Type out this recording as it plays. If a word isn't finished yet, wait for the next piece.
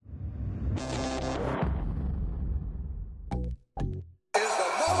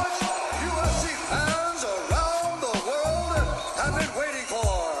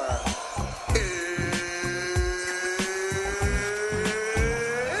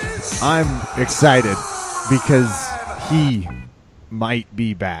I'm excited because he might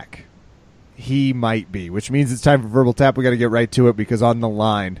be back. He might be, which means it's time for Verbal Tap. We got to get right to it because on the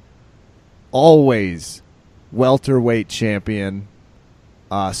line, always welterweight champion,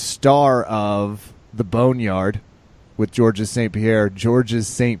 star of The Boneyard with Georges St. Pierre. Georges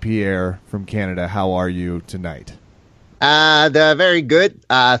St. Pierre from Canada. How are you tonight? They're very good.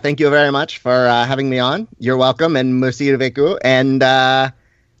 Thank you very much for having me on. You're welcome, and merci beaucoup. And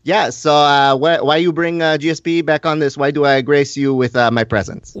so why you bring GSP back on this? Why do I grace you with my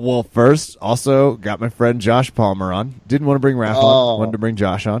presence? Well, first, also got my friend Josh Palmer on. Didn't want to bring Raph on. Wanted to bring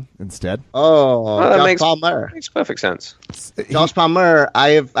Josh on instead. Josh Palmer. Makes perfect sense. Josh Palmer,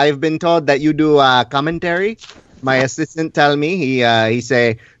 I've been told that you do commentary. My assistant tell me he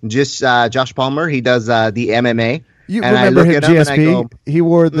say just Josh Palmer. He does the MMA. You and remember him, GSP? Go, he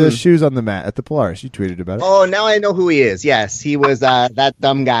wore the shoes on the mat at the Polaris. You tweeted about it. Oh, now I know who he is. Yes, he was that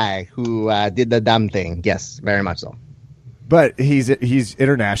dumb guy who did the dumb thing. Yes, very much so. But he's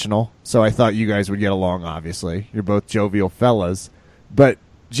international, so I thought you guys would get along, obviously. You're both jovial fellas. But,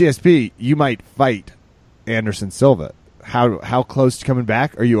 GSP, you might fight Anderson Silva. How close to coming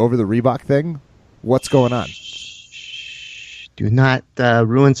back? Are you over the Reebok thing? What's going on? Do not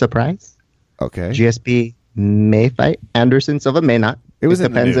ruin surprise. Okay. GSP may fight Anderson Silva, may not. It was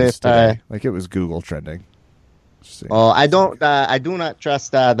in the news if today. Like it was Google trending. I do not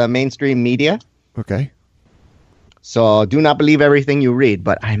trust the mainstream media. Okay. So do not believe everything you read,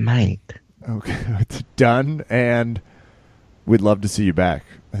 but I might. Okay, it's done, and we'd love to see you back.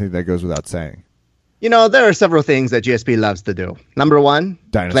 I think that goes without saying. You know, there are several things that GSP loves to do. Number one,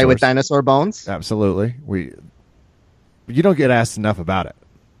 Dinosaurs. Play with dinosaur bones. Absolutely. You don't get asked enough about it.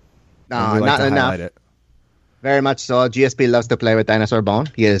 No, not enough. It. Very much so. GSP loves to play with dinosaur bone.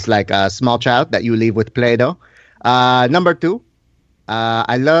 He is like a small child that you leave with Play-Doh. Number two,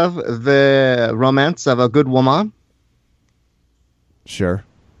 I love the romance of a good woman. Sure.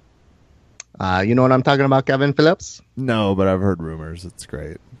 You know what I'm talking about, Kevin Phillips? No, but I've heard rumors. It's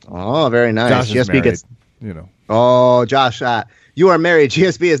great. Oh, very nice. Josh is GSP married, you know. Oh, Josh, you are married.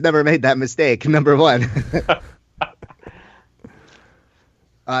 GSP has never made that mistake. Number one.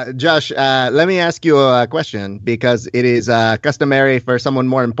 Josh, let me ask you a question because it is customary for someone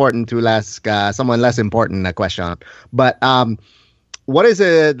more important to ask someone less important a question. But what is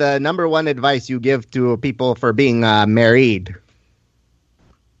the number one advice you give to people for being married?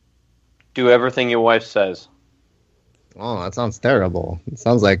 Do everything your wife says. Oh, that sounds terrible. It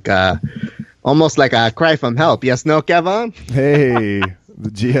sounds like almost like a cry from help. Yes, no, Kevin? Hey, the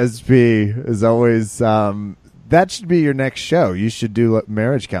GSP is always... that should be your next show. You should do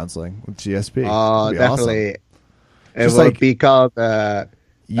marriage counseling with GSP. Oh, definitely. Awesome. It will be called...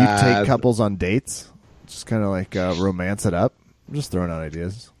 you take couples on dates? Just kind of like romance it up? I'm just throwing out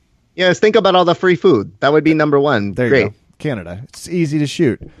ideas. Yes, think about all the free food. That would be number one. There Great. you go. Canada. It's easy to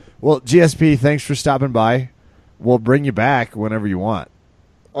shoot. Well, GSP, thanks for stopping by. We'll bring you back whenever you want.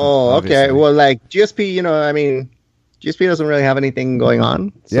 Oh, obviously. Okay. Well, like GSP, GSP doesn't really have anything going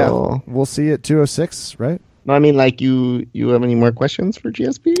on. So. Yeah, we'll see you at 2:06, right? No, I mean, like you have any more questions for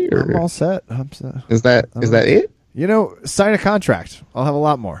GSP? Or? I'm all set. Is that it? You know, sign a contract. I'll have a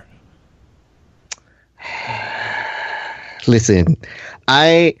lot more. Listen,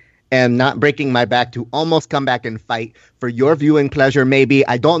 I am not breaking my back to almost come back and fight for your viewing pleasure. Maybe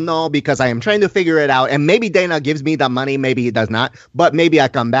I don't know because I am trying to figure it out. And maybe Dana gives me the money. Maybe he does not. But maybe I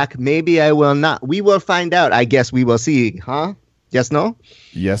come back. Maybe I will not. We will find out. I guess we will see. Huh? Yes, no?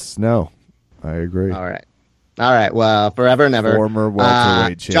 Yes, no. I agree. All right. Well, forever and ever. Former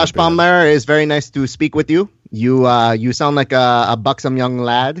welterweight champion. Josh Palmer, is very nice to speak with you. You sound like a buxom young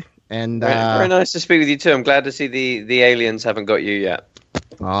lad. And very nice to speak with you too. I'm glad to see the aliens haven't got you yet.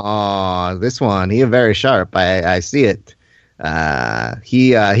 Oh, this one, he is very sharp. I see it.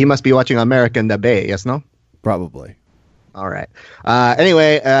 He must be watching American Debate. Yes, no? Probably. All right.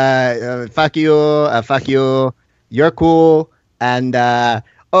 Anyway, fuck you. You're cool. And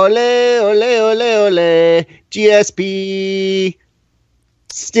ole, ole, ole, ole. GSP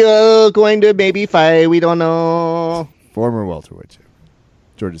still going to maybe fight. We don't know. Former welterweight champion,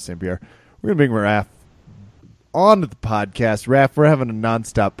 Georges St. Pierre. We're going to bring Raph on to the podcast. Raph, we're having a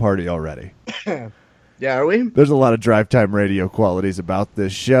nonstop party already. Yeah, are we? There's a lot of drive time radio qualities about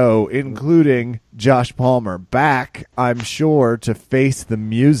this show, including Josh Palmer back, I'm sure, to face the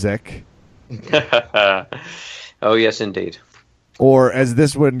music. Oh, yes, indeed. Or as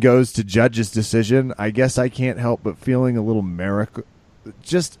this one goes to judge's decision, I guess I can't help but feeling a little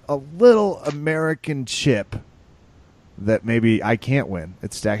just a little American chip that maybe I can't win.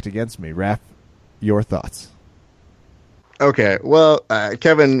 It's stacked against me. Raph, your thoughts? Okay, well,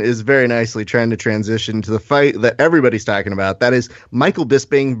 Kevin is very nicely trying to transition to the fight that everybody's talking about. That is Michael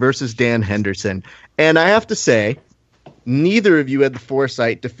Bisping versus Dan Henderson. And I have to say, neither of you had the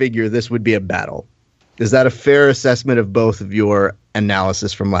foresight to figure this would be a battle. Is that a fair assessment of both of your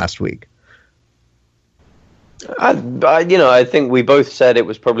analysis from last week? I think we both said it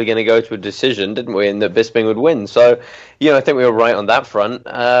was probably going to go to a decision, didn't we? And that Bisping would win. So, I think we were right on that front.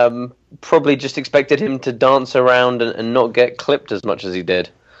 Probably just expected him to dance around and not get clipped as much as he did.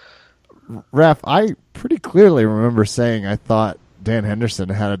 Ref, I pretty clearly remember saying I thought Dan Henderson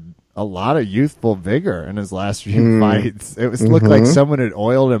had a lot of youthful vigor in his last few fights. It looked like someone had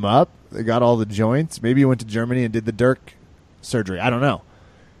oiled him up. They got all the joints. Maybe he went to Germany and did the Dirk surgery. I don't know.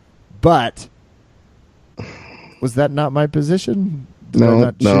 But was that not my position? Did I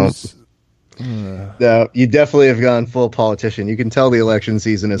not choose? No, you definitely have gone full politician. You can tell the election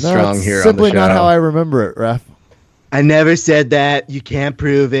season is strong here on the show. Simply not how I remember it, Ref. I never said that. You can't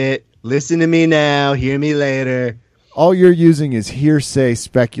prove it. Listen to me now. Hear me later. All you're using is hearsay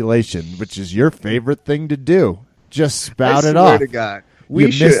speculation, which is your favorite thing to do. Just spout it off. I swear to God. You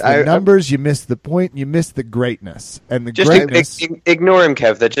missed the numbers, you missed the point, you missed the greatness. And the greatness... Ignore him,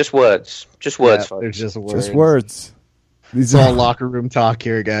 Kev. They're just words. Just words, folks. They're just words. Just words. These are all locker room talk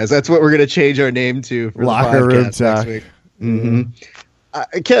here, guys. That's what we're going to change our name to for locker the podcast room talk. Next week.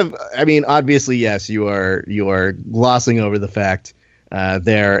 Mm-hmm. Kev, I mean, obviously, yes, you are glossing over the fact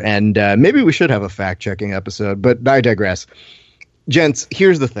there, and maybe we should have a fact-checking episode, but I digress. Gents,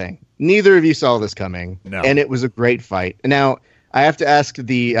 here's the thing. Neither of you saw this coming, and it was a great fight. Now, I have to ask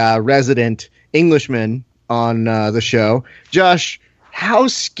the resident Englishman on the show, Josh, how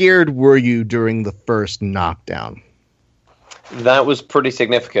scared were you during the first knockdown? That was pretty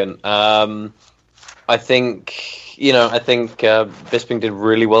significant. I think Bisping did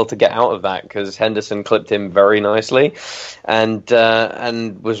really well to get out of that because Henderson clipped him very nicely, and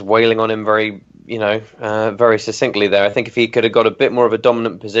was wailing on him very succinctly there. I think if he could have got a bit more of a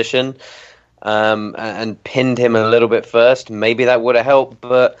dominant position and pinned him a little bit first, maybe that would have helped.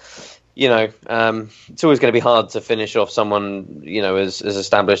 But it's always going to be hard to finish off someone as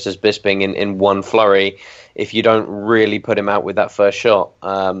established as Bisping in one flurry if you don't really put him out with that first shot.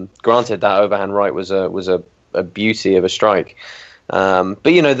 Granted, that overhand right was a beauty of a strike. But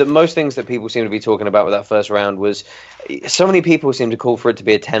the most things that people seem to be talking about with that first round was so many people seem to call for it to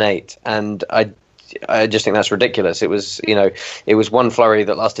be a 10-8, and I just think that's ridiculous. It was one flurry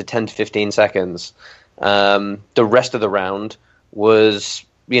that lasted 10 to 15 seconds. The rest of the round was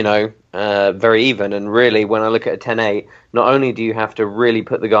very even, and really when I look at a 10-8, not only do you have to really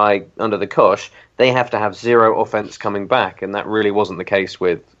put the guy under the cosh, they have to have zero offense coming back, and that really wasn't the case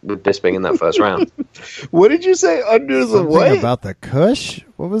with Bisping in that first round. What did you say? Under the what? About the cush?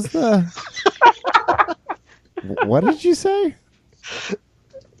 What was the... What did you say?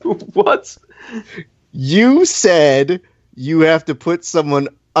 What? You said you have to put someone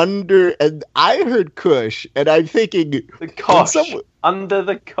under, and I heard cush, and I'm thinking... The cosh. Under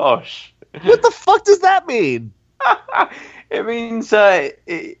the cosh. What the fuck does that mean? It means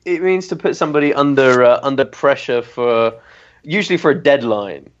it means to put somebody under pressure usually for a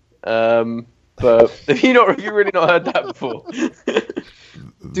deadline. But have you really not heard that before?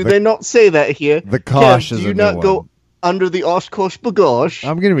 Do they not say that here? The kosh Kev, is do you a not new go one. Under the Oshkosh bagosh?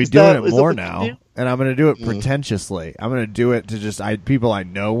 I'm going to be doing it more now, and I'm going to do it pretentiously. I'm going to do it to just people I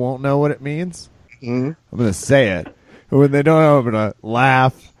know won't know what it means. I'm going to say it. And when they don't know, I'm going to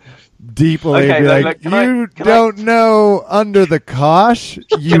laugh deeply and be like, you don't know under the kosh,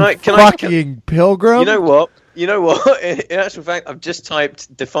 you fucking pilgrim? You know what? In actual fact, I've just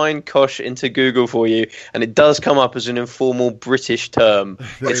typed define kosh into Google for you, and it does come up as an informal British term.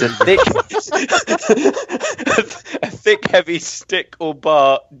 It's a thick, heavy stick or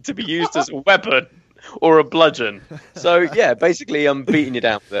bar to be used as a weapon or a bludgeon. So, yeah, basically I'm beating you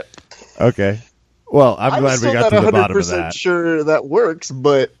down with it. Okay. Well, I'm glad we got to the bottom of that. I'm sure that works,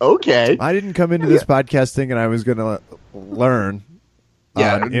 but okay. I didn't come into this podcast thinking I was going to learn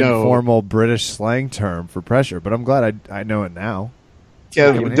an informal British slang term for pressure, but I'm glad I know it now.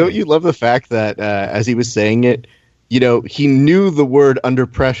 Yeah, don't you love the fact that as he was saying it, he knew the word under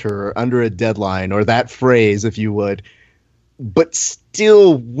pressure or under a deadline or that phrase, if you would, but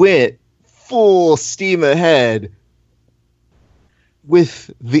still went full steam ahead with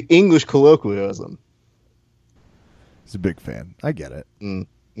the English colloquialism. He's a big fan. I get it. Okay.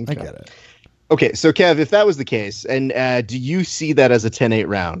 I get it. Okay, so Kev, if that was the case, and do you see that as a 10-8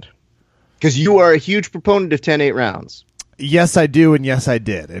 round? Because you are a huge proponent of 10-8 rounds. Yes, I do, and yes, I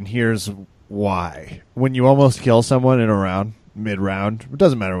did. And here's why. When you almost kill someone in a round, mid-round, it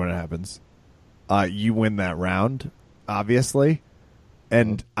doesn't matter when it happens, you win that round. obviously.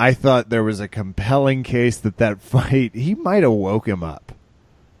 And I thought there was a compelling case that fight, he might have woke him up.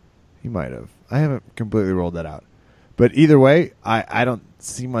 He might have. I haven't completely rolled that out. But either way, I don't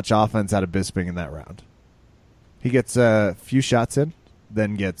see much offense out of Bisping in that round. He gets a few shots in,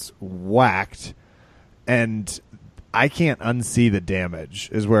 then gets whacked, and I can't unsee the damage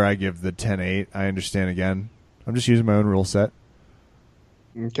is where I give the 10-8. I understand again. I'm just using my own rule set.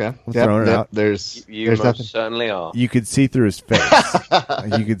 Okay. I'm throwing it out. There's most nothing. certainly are. You could see through his face.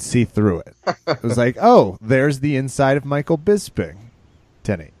 You could see through it. It was like, oh, there's the inside of Michael Bisping.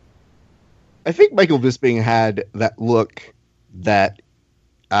 10-8. I think Michael Bisping had that look that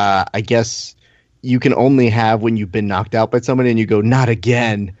I guess you can only have when you've been knocked out by someone and you go, not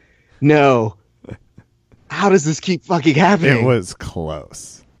again. No. How does this keep fucking happening? It was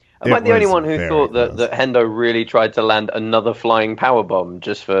close. Am I the only one who very thought close. that Hendo really tried to land another flying power bomb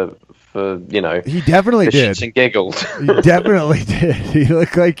just for He definitely the did. shits and giggles? He definitely did. He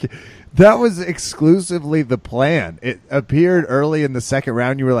looked like that was exclusively the plan. It appeared early in the second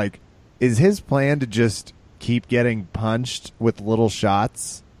round. You were like, is his plan to just keep getting punched with little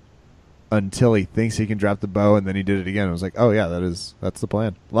shots until he thinks he can drop the bow, and then he did it again? I was like, oh yeah, that's the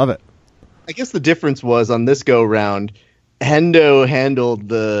plan. Love it. I guess the difference was on this go round, Hendo handled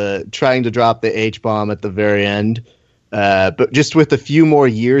the trying to drop the H-bomb at the very end, but just with a few more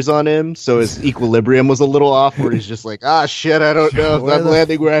years on him, so his equilibrium was a little off, where he's just like, shit, I don't know if I'm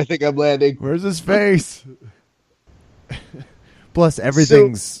landing where I think I'm landing. Where's his face? Plus,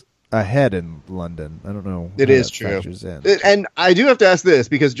 everything's ahead in London. I don't know. It how is that true. factors in. And I do have to ask this,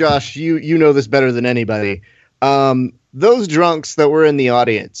 because Josh, you know this better than anybody. Those drunks that were in the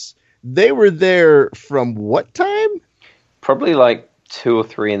audience, they were there from what time? Probably like 2 or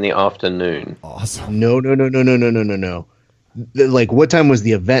 3 in the afternoon. Awesome. No. Like, what time was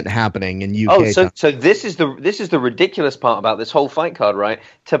the event happening in UK? Oh, so this is the ridiculous part about this whole fight card, right?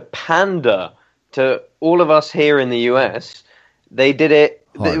 To pander to all of us here in the US, they did it.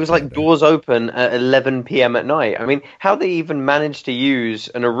 It was like doors open at 11 p.m. at night. I mean, how they even managed to use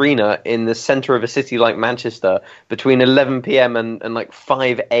an arena in the center of a city like Manchester between 11 p.m. and like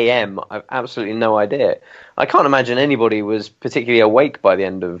 5 a.m. I've absolutely no idea. I can't imagine anybody was particularly awake by the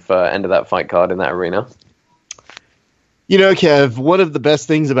end of that fight card in that arena. You know, Kev, one of the best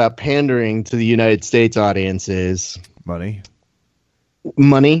things about pandering to the United States audience is Money.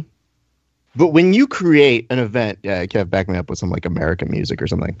 But when you create an event, Kev, back me up with some like American music or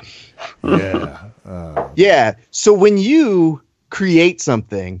something. Yeah. Yeah. So when you create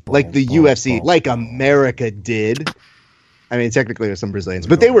something like the UFC, like America did, I mean, technically there's some Brazilians,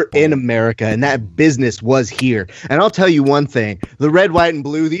 but they were in America and that business was here. And I'll tell you one thing, the red, white, and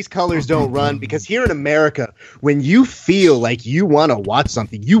blue, these colors don't run, because here in America, when you feel like you want to watch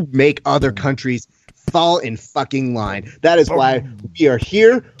something, you make other countries fall in fucking line. That is why we are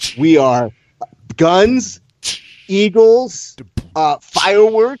here. We are guns, eagles,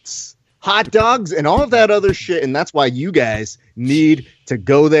 fireworks, hot dogs, and all of that other shit. And that's why you guys need to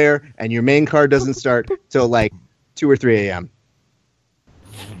go there. And your main card doesn't start till like 2 or 3 a.m.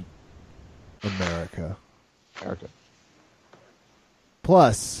 America.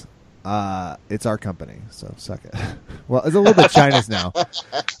 Plus, it's our company, so suck it. Well, it's a little bit China's now.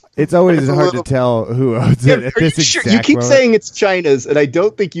 It's always hard to tell who owns it at this exact You keep moment. saying it's China's, and I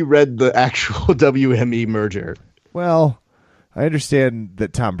don't think you read the actual WME merger. Well, I understand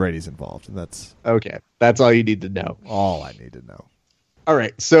that Tom Brady's involved, and that's Okay, that's all you need to know. all I need to know. All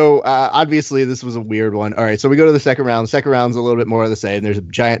right, so obviously this was a weird one. All right, so we go to the second round. The second round's a little bit more of the same. There's a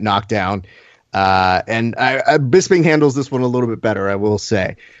giant knockdown, and Bisping handles this one a little bit better, I will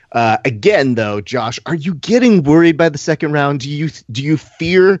say. Again, though, Josh, are you getting worried by the second round? Do you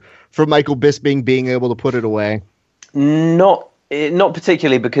fear for Michael Bisping being able to put it away? Not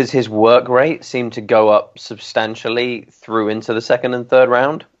particularly, because his work rate seemed to go up substantially through into the second and third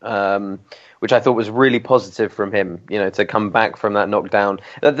round, which I thought was really positive from him, to come back from that knockdown.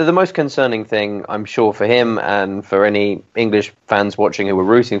 The most concerning thing, I'm sure, for him and for any English fans watching who were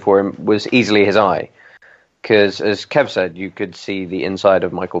rooting for him was easily his eye. Because, as Kev said, you could see the inside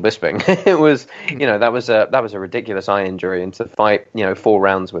of Michael Bisping. It was, that was a ridiculous eye injury, and to fight, 4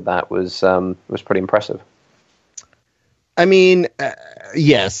 rounds with that was pretty impressive. I mean,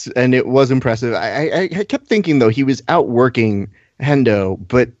 yes, and it was impressive. I kept thinking, though, he was outworking Hendo,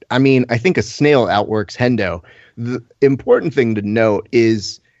 but I mean, I think a snail outworks Hendo. The important thing to note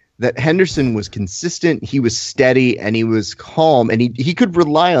is that Henderson was consistent, he was steady, and he was calm, and he could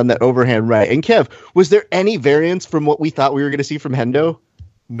rely on that overhand right. And Kev, was there any variance from what we thought we were going to see from Hendo?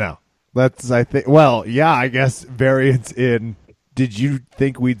 No. I guess variance in, did you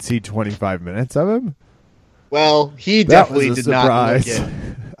think we'd see 25 minutes of him? Well, he That definitely was a did not look surprise. it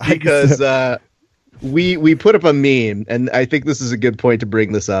because we put up a meme, and I think this is a good point to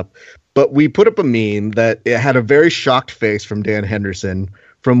bring this up. But we put up a meme that it had a very shocked face from Dan Henderson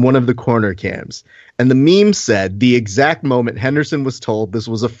from one of the corner cams, and the meme said the exact moment Henderson was told this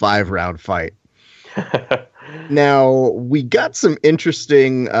was a 5-round fight. Now, we got some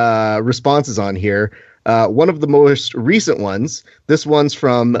interesting responses on here. One of the most recent ones, this one's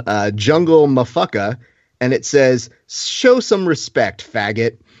from Jungle Mafucka, and it says, "Show some respect,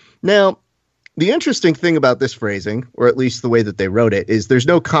 faggot." Now, the interesting thing about this phrasing, or at least the way that they wrote it, is there's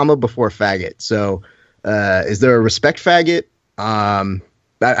no comma before faggot. So is there a respect faggot?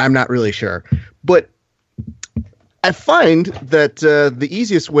 I'm not really sure. But I find that the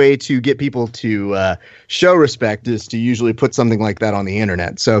easiest way to get people to show respect is to usually put something like that on the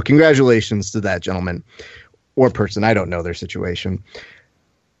internet. So congratulations to that gentleman or person. I don't know their situation.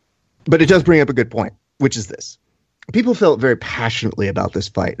 But it does bring up a good point, which is this. People felt very passionately about this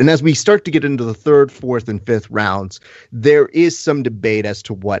fight. And as we start to get into the 3rd, 4th, and 5th rounds, there is some debate as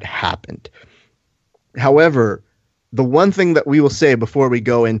to what happened. However, the one thing that we will say before we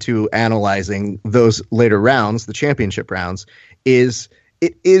go into analyzing those later rounds, the championship rounds, is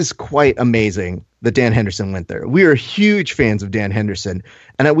it is quite amazing that Dan Henderson went there. We are huge fans of Dan Henderson.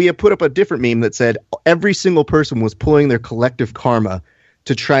 And we have put up a different meme that said every single person was pulling their collective karma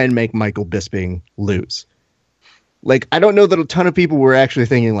to try and make Michael Bisping lose. Like, I don't know that a ton of people were actually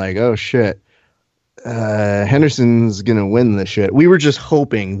thinking like, oh shit, Henderson's going to win this shit. We were just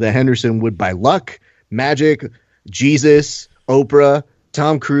hoping that Henderson would, by luck, magic, Jesus, Oprah,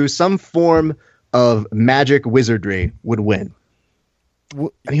 Tom Cruise, some form of magic wizardry would win. And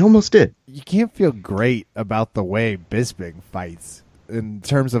he almost did. You can't feel great about the way Bisping fights in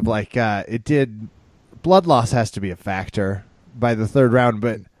terms of like it did. Blood loss has to be a factor by the 3rd round,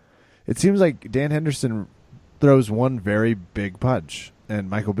 but it seems like Dan Henderson throws one very big punch, and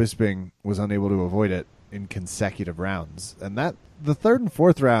Michael Bisping was unable to avoid it in consecutive rounds. And that the 3rd and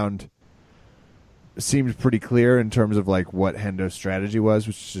 4th round seemed pretty clear in terms of like what Hendo's strategy was,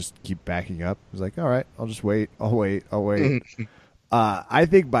 which is just keep backing up. It was like, all right, I'll just wait. I'll wait. I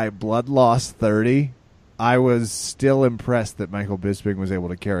think by blood loss 30, I was still impressed that Michael Bisping was able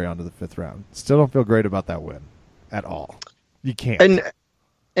to carry on to the 5th round. Still don't feel great about that win at all. You can't.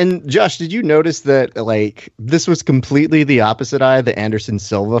 And Josh, did you notice that like this was completely the opposite eye that Anderson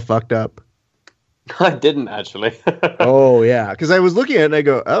Silva fucked up? I didn't actually. Oh yeah, because I was looking at it and I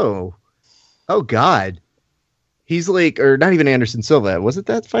go, oh God, he's like, or not even Anderson Silva. Was it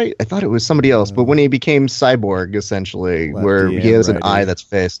that fight? I thought it was somebody else. But when he became Cyborg, essentially, where he has an eye that's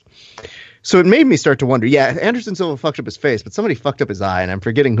faced. So it made me start to wonder, yeah, Anderson Silva fucked up his face, but somebody fucked up his eye, and I'm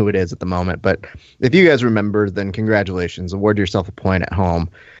forgetting who it is at the moment. But if you guys remember, then congratulations. Award yourself a point at home.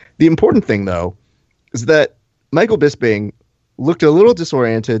 The important thing, though, is that Michael Bisping looked a little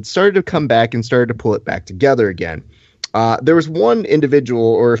disoriented, started to come back, and started to pull it back together again. There was one individual,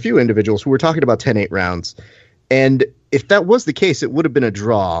 or a few individuals, who were talking about 10-8 rounds. And if that was the case, it would have been a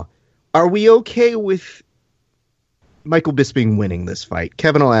draw. Are we okay with Michael Bisping winning this fight?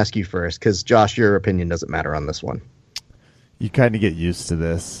 Kevin, I'll ask you first, because Josh, your opinion doesn't matter on this one. You kind of get used to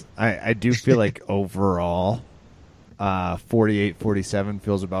this. I do feel like overall 48-47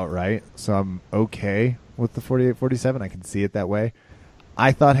 feels about right. So I'm okay with the 48-47. I can see it that way.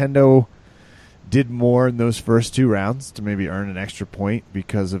 I thought Hendo did more in those first 2 rounds to maybe earn an extra point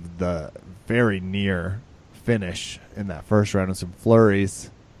because of the very near finish in that first round and some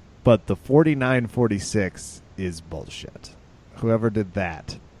flurries. But the 49-46 is bullshit. Whoever did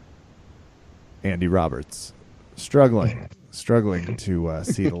that, Andy Roberts, struggling to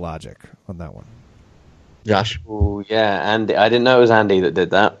see the logic on that one. Josh? Oh yeah, Andy. I didn't know it was Andy that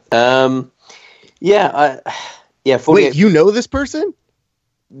did that. 48. Wait, you know this person?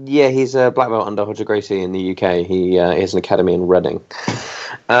 Yeah, he's a black belt under Roger Gracie in the UK. He has an academy in Reading.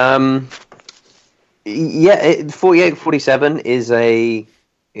 48-47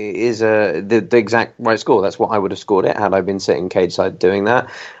 is the exact right score. That's what I would have scored it had I been sitting cage side doing that.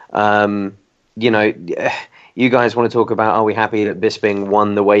 You guys want to talk about, are we happy that Bisping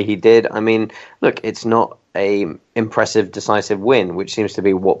won the way he did? I mean, look, it's not a impressive, decisive win, which seems to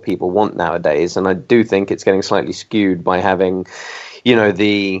be what people want nowadays. And I do think it's getting slightly skewed by having,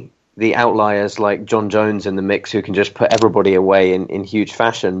 the outliers like John Jones in the mix who can just put everybody away in huge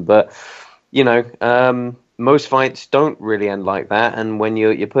fashion. But, most fights don't really end like that. And when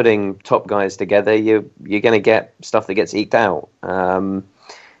you're putting top guys together, you're going to get stuff that gets eked out.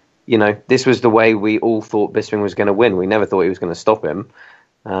 This was the way we all thought Bisping was going to win. We never thought he was going to stop him.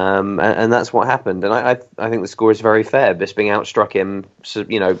 And that's what happened. And I think the score is very fair. Bisping outstruck him,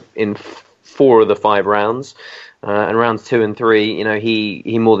 in 4 of the 5 rounds, and rounds 2 and 3, you know,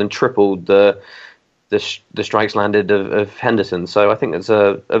 he more than tripled the strikes landed of Henderson. So I think it's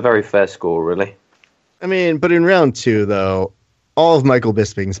a very fair score, really. I mean, but in round 2, though, all of Michael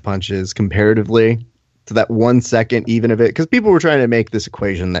Bisping's punches comparatively to that 1 second even of it, because people were trying to make this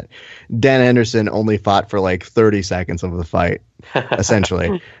equation that Dan Henderson only fought for like 30 seconds of the fight,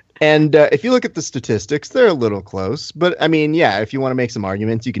 essentially. And if you look at the statistics, they're a little close. But, I mean, yeah, if you want to make some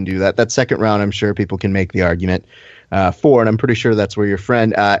arguments, you can do that. That second round, I'm sure people can make the argument for, and I'm pretty sure that's where your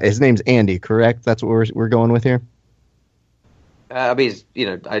friend, his name's Andy, correct? That's what we're going with here? I mean, you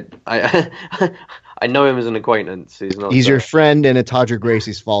know, I know him as an acquaintance. He's your friend, and it's Hodger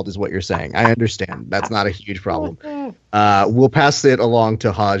Gracie's fault, is what you're saying. I understand. That's not a huge problem. We'll pass it along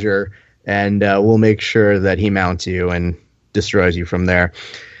to Hodger, and we'll make sure that he mounts you and destroys you from there.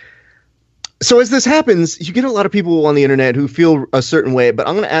 So as this happens, you get a lot of people on the internet who feel a certain way, but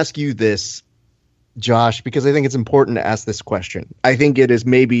I'm going to ask you this, Josh, because I think it's important to ask this question. I think it is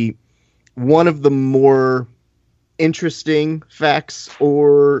maybe one of the more interesting facts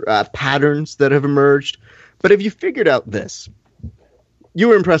or patterns that have emerged. But have you figured out this? You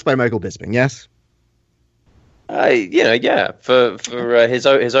were impressed by Michael Bisping, yes? You know, yeah. For his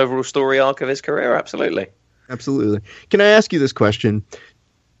overall story arc of his career, absolutely. Absolutely. Can I ask you this question?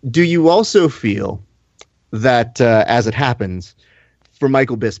 Do you also feel that, as it happens, for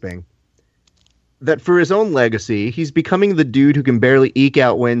Michael Bisping, that for his own legacy, he's becoming the dude who can barely eke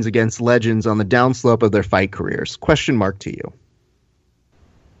out wins against legends on the downslope of their fight careers? Question mark to you.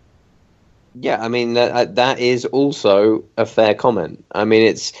 Yeah, I mean that is also a fair comment. I mean,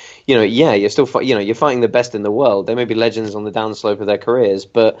 it's, you know, yeah, you're still you're fighting the best in the world. They may be legends on the downslope of their careers,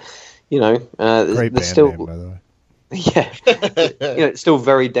 but you know, great band still name, by the way. Yeah, you know, still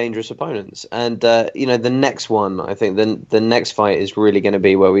very dangerous opponents. And you know, the next one, I think the next fight is really going to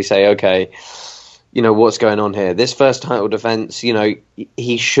be where we say, okay, you know, what's going on here? This first title defense, you know,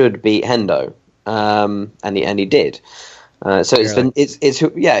 he should beat Hendo, and he did. So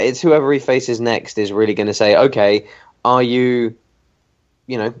it's whoever he faces next is really going to say, okay, are you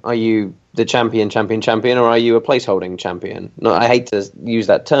the champion, or are you a placeholding champion? No, I hate to use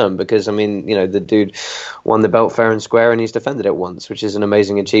that term because, I mean, you know, the dude won the belt fair and square and he's defended it once, which is an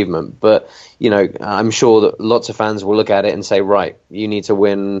amazing achievement. But, you know, I'm sure that lots of fans will look at it and say, right, you need to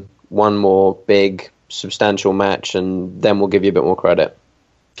win one more big, substantial match and then we'll give you a bit more credit.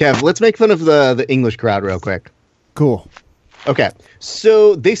 Kev, let's make fun of the English crowd real quick. Cool. Okay,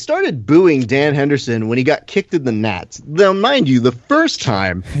 so they started booing Dan Henderson when he got kicked in the nats. Now, mind you, the first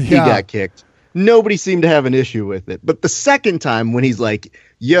time he got kicked, nobody seemed to have an issue with it. But the second time when he's like,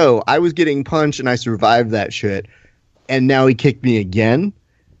 yo, I was getting punched and I survived that shit, and now he kicked me again,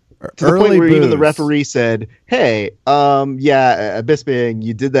 to the point where even the referee said, hey, Bisping,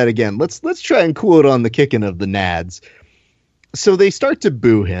 you did that again. Let's try and cool it on the kicking of the nads. So they start to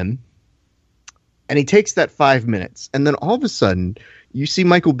boo him. And he takes that 5 minutes. And then all of a sudden, you see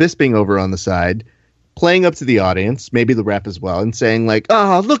Michael Bisping over on the side, playing up to the audience, maybe the ref as well, and saying like,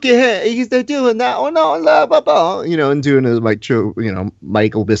 oh, look at him. They're doing that. Oh, no, blah, blah, blah. You know, and doing a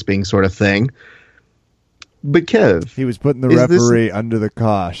Michael Bisping sort of thing. But Kev. He was putting the referee under the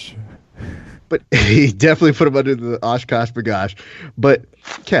cosh. But he definitely put him under the Oshkosh Bagosh. But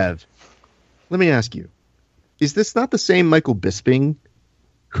Kev, let me ask you, is this not the same Michael Bisping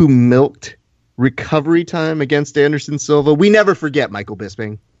who milked recovery time against Anderson Silva? We never forget Michael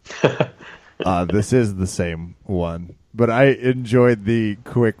Bisping. This is the same one, but I enjoyed the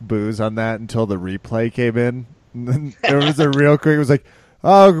quick booze on that until the replay came in. And then there was a real quick. It was like,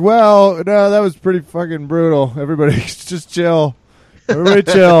 oh well, no, that was pretty fucking brutal. Everybody just chill. Everybody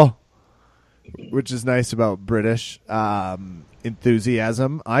chill. Which is nice about British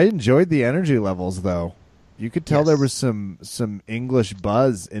enthusiasm. I enjoyed the energy levels though. You could tell there was some English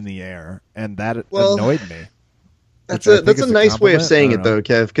buzz in the air, and that annoyed me. That's a nice way of saying it, though,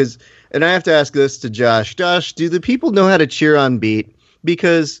 Kev. And I have to ask this to Josh. Josh, do the people know how to cheer on beat?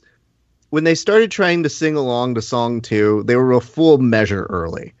 Because when they started trying to sing along to song 2, they were a full measure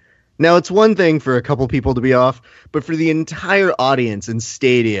early. Now, it's one thing for a couple people to be off, but for the entire audience and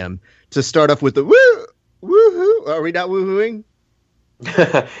stadium to start off with the woo, woohoo. Are we not woohooing?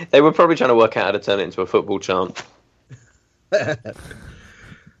 They were probably trying to work out how to turn it into a football chant. I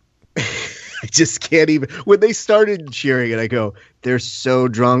just can't even. When they started cheering, and I go, they're so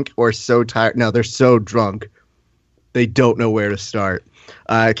drunk or so tired. No, they're so drunk. They don't know where to start.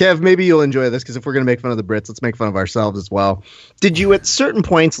 Kev, maybe you'll enjoy this, because if we're going to make fun of the Brits, let's make fun of ourselves as well. Did you at certain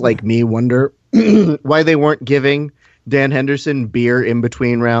points, like me, wonder why they weren't giving Dan Henderson beer in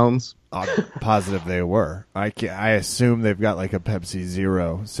between rounds? I'm positive they were. I assume they've got like a Pepsi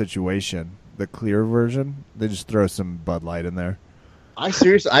Zero situation, the clear version. They just throw some Bud Light in there. I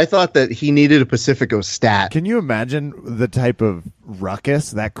thought that he needed a Pacifico Stat. Can you imagine the type of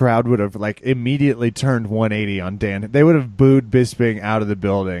ruckus that crowd would have like immediately turned 180 on Dan? They would have booed Bisping out of the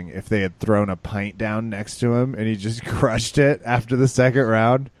building if they had thrown a pint down next to him and he just crushed it after the second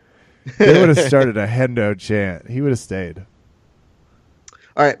round. They would have started a Hendo chant. He would have stayed.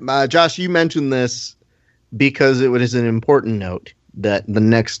 All right, Josh, you mentioned this because it was an important note that the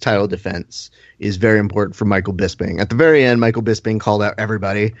next title defense is very important for Michael Bisping. At the very end, Michael Bisping called out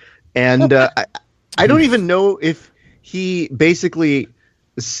everybody. And I don't even know if he basically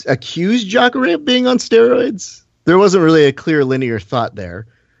accused Jacare of being on steroids. There wasn't really a clear linear thought there.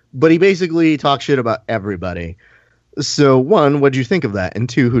 But he basically talked shit about everybody. So, one, what do you think of that? And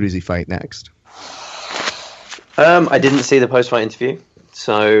two, who does he fight next? I didn't see the post-fight interview.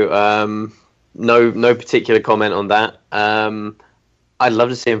 So, no particular comment on that. I'd love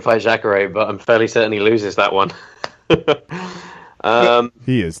to see him fight Jacare, but I'm fairly certain he loses that one.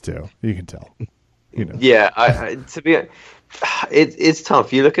 He is too. You can tell. You know. Yeah, it's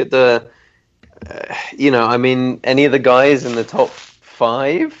tough. You look at the, any of the guys in the top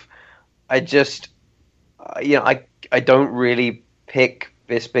 5. I don't really pick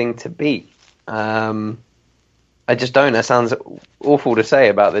Bisping to beat. I just don't. That sounds awful to say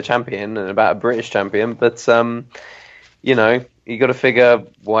about the champion and about a British champion, but you got to figure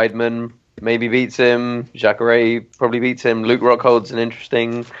Weidman maybe beats him. Jacare probably beats him. Luke Rockhold's an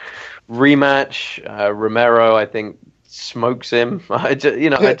interesting rematch. Romero, I think, smokes him. I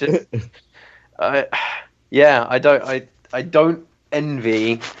don't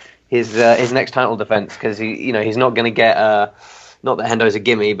envy his next title defense because he's not going to get not that Hendo's a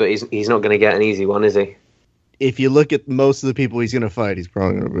gimme, but he's not going to get an easy one, is he? If you look at most of the people he's going to fight, he's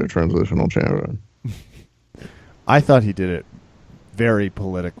probably going to be a transitional champion. I thought he did it very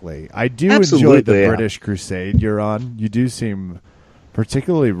politically. I do Absolutely, enjoy the British crusade you're on. You do seem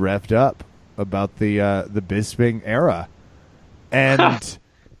particularly revved up about the Bisping era. And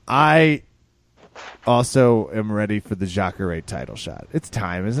I also am ready for the Jacare title shot. It's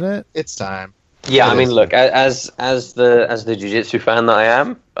time, isn't it? It's time. Yeah, I mean, look, as the jiu-jitsu fan that I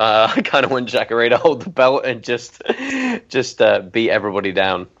am, I kind of want Jacare to hold the belt and just beat everybody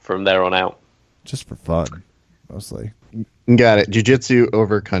down from there on out. Just for fun, mostly. Got it. Jiu-jitsu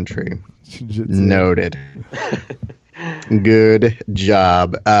over country. Jiu-jitsu. Noted. Good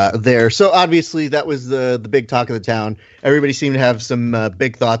job there. So obviously that was the big talk of the town. Everybody seemed to have some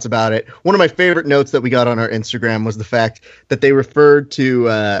big thoughts about it. One of my favorite notes that we got on our Instagram was the fact that they referred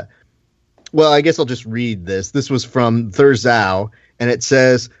to well, I guess I'll just read this. This was from Thurzao, and it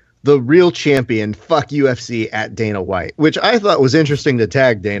says, "The real champion, fuck UFC at Dana White," which I thought was interesting to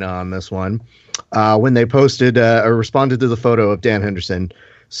tag Dana on this one when they posted or responded to the photo of Dan Henderson.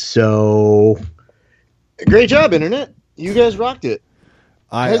 So, great job, Internet. You guys rocked it.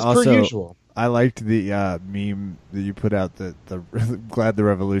 As per usual. I liked the meme that you put out that glad the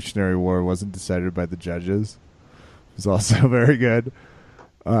Revolutionary War wasn't decided by the judges. It was also very good.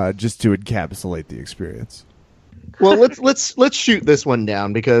 Just to encapsulate the experience. Well, let's shoot this one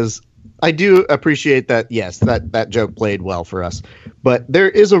down because I do appreciate that. Yes, that joke played well for us, but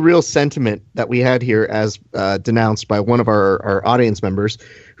there is a real sentiment that we had here, as denounced by one of our audience members,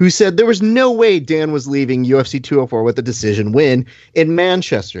 who said there was no way Dan was leaving UFC 204 with a decision win in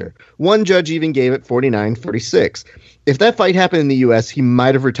Manchester. One judge even gave it 49-46. If that fight happened in the US, he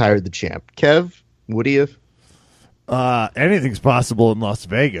might have retired the champ. Kev, would he have? Anything's possible in Las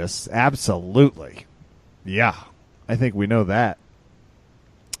Vegas. Absolutely. Yeah. I think we know that.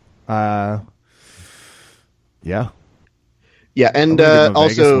 Yeah. Yeah, and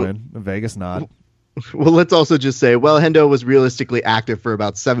also a Vegas nod. Well, let's also just say, Hendo was realistically active for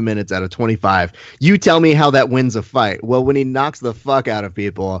about 7 minutes out of 25. You tell me how that wins a fight. Well, when he knocks the fuck out of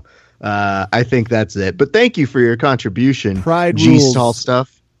people, I think that's it. But thank you for your contribution. Pride rules. G-stall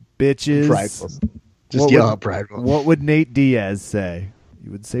stuff. Bitches. Pride rules. Just yell out pride rules. What would Nate Diaz say?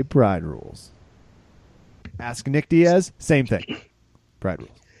 You would say pride rules. Ask Nick Diaz, same thing. Pride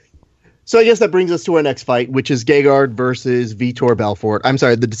rules. So I guess that brings us to our next fight, which is Gegard versus Vitor Belfort. I'm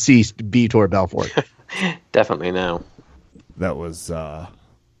sorry, the deceased Vitor Belfort. Definitely now. That was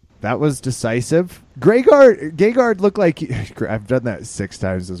decisive. Gegard looked like I've done that 6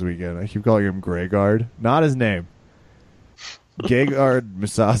 times this weekend. I keep calling him Greygard. Not his name. Gegard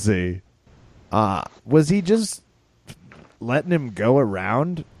Mousasi. Was he just letting him go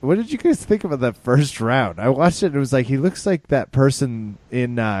around? What did you guys think about that first round? I watched it and it was like he looks like that person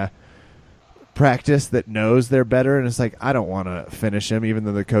in practice that knows they're better, and it's like, I don't want to finish him, even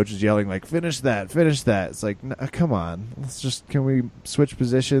though the coach is yelling like, finish that. It's like, come on, can we switch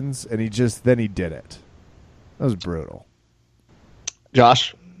positions? And he did it. That was brutal.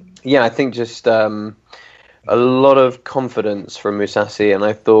 Josh? Yeah, I think just a lot of confidence from Mousasi, and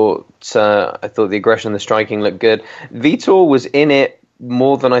I thought the aggression and the striking looked good. Vitor was in it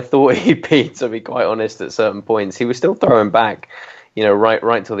more than I thought he'd be, to be quite honest. At certain points, he was still throwing back,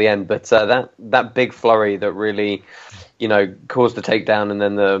 right till the end. But that big flurry that really, caused the takedown, and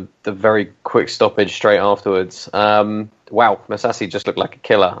then the very quick stoppage straight afterwards. Wow, Mousasi just looked like a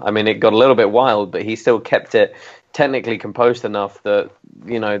killer. I mean, it got a little bit wild, but he still kept it technically composed enough that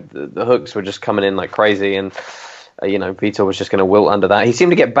the hooks were just coming in like crazy, and Vitor was just going to wilt under that. He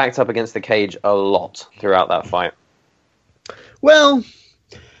seemed to get backed up against the cage a lot throughout that fight. Well,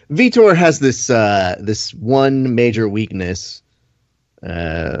 Vitor has this one major weakness.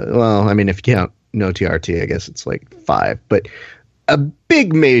 If you count no TRT, I guess it's like 5. But a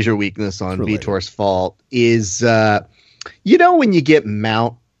big major weakness on Vitor's fault is, when you get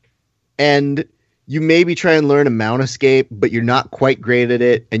mount and you maybe try and learn a mount escape, but you're not quite great at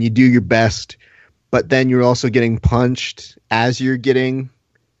it, and you do your best, but then you're also getting punched as you're getting,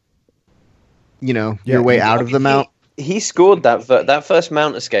 your way out of the mount. He scored that first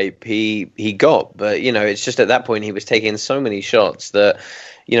mount escape he got, but it's just at that point he was taking so many shots that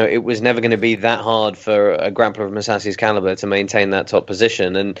it was never going to be that hard for a grappler of Mousasi's caliber to maintain that top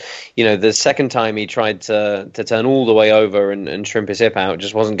position. And the second time he tried to turn all the way over and shrimp his hip out,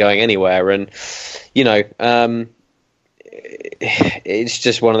 just wasn't going anywhere. And it's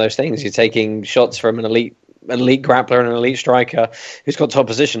just one of those things. You're taking shots from an elite grappler and an elite striker who's got top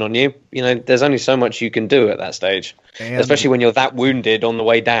position on you. There's only so much you can do at that stage, especially when you're that wounded on the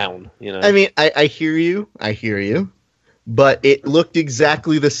way down. I mean, I hear you, but it looked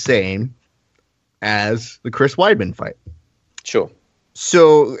exactly the same as the Chris Weidman fight. Sure.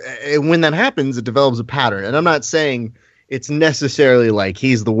 So when that happens, it develops a pattern, and I'm not saying it's necessarily like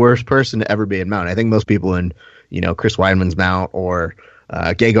he's the worst person to ever be in mount. I think most people in Chris Weidman's mount or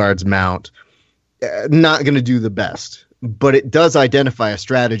Gegard's mount not going to do the best, but it does identify a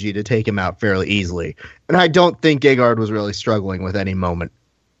strategy to take him out fairly easily. And I don't think Gegard was really struggling with any moment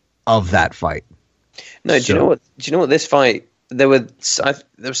of that fight. No, do you know what this fight, there were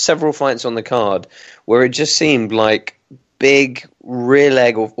several fights on the card where it just seemed like big rear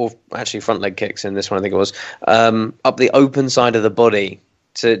leg or actually front leg kicks in this one, I think it was, up the open side of the body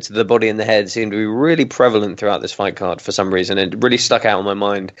to the body and the head seemed to be really prevalent throughout this fight card for some reason. It really stuck out in my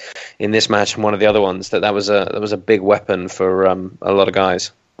mind in this match and one of the other ones that was a big weapon for a lot of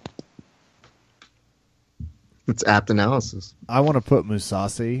guys. It's apt analysis. I want to put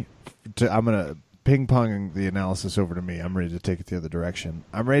Mousasi. I'm going to ping pong the analysis over to me. I'm ready to take it the other direction.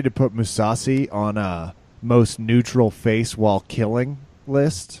 I'm ready to put Mousasi on a most neutral face while killing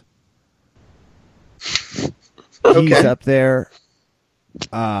list. Okay. He's up there.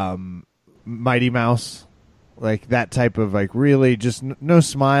 Mighty Mouse, like that type of like really just no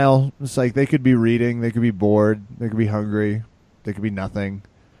smile. It's like they could be reading, they could be bored, they could be hungry, they could be nothing,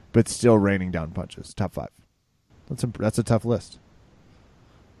 but still raining down punches. Top 5. That's a tough list.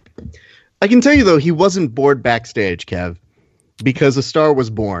 I can tell you though, he wasn't bored backstage, Kev, because a star was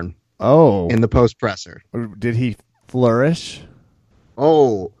born. Oh, in the post presser. Did he flourish?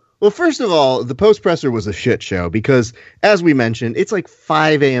 Oh. Well, first of all, the post-presser was a shit show because, as we mentioned, it's like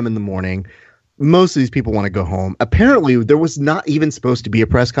 5 a.m. in the morning. Most of these people want to go home. Apparently, there was not even supposed to be a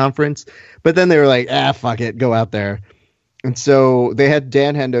press conference, but then they were like, fuck it, go out there. And so they had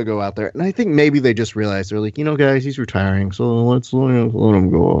Dan Hendo go out there, and I think maybe they just realized, they're like, guys, he's retiring, so let's let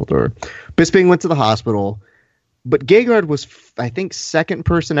him go out there. Bisping went to the hospital, but Gegard was, I think, second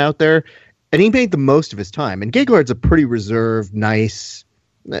person out there, and he made the most of his time. And Gegard's a pretty reserved, nice,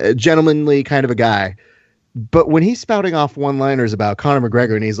 gentlemanly kind of a guy, but when he's spouting off one-liners about Conor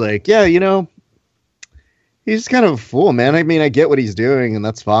McGregor and he's like, he's kind of a fool, man. I mean, I get what he's doing and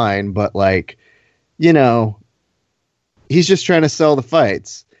that's fine, but like, he's just trying to sell the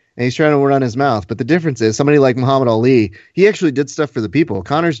fights and he's trying to run his mouth. But the difference is somebody like Muhammad Ali, he actually did stuff for the people.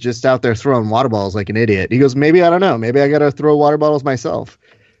 Conor's just out there throwing water balls like an idiot. He goes, maybe, I don't know, maybe I gotta throw water bottles myself.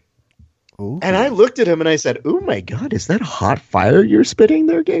 Ooh. And I looked at him and I said, oh my God, is that hot fire you're spitting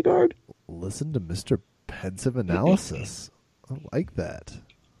there, Gegard? Listen to Mr. Pensive analysis. I like that.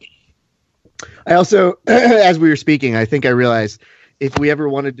 I also, as we were speaking, I think I realized if we ever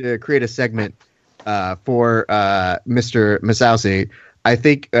wanted to create a segment for Mr. Mousasi, I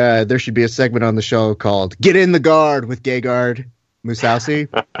think there should be a segment on the show called Get in the Guard with Gegard Mousasi.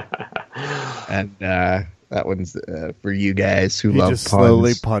 And That one's for you guys who He love just puns.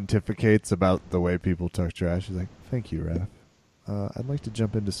 slowly pontificates about the way people talk trash. He's like, "Thank you, Raph. I'd like to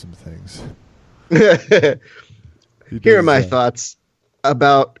jump into some things." Here are my thoughts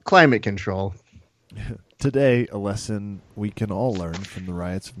about climate control. Today, a lesson we can all learn from the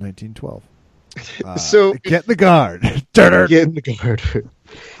riots of 1912. So Get in the guard. get in the guard.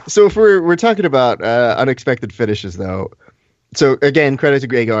 So if we're talking about unexpected finishes, though, so again, credit to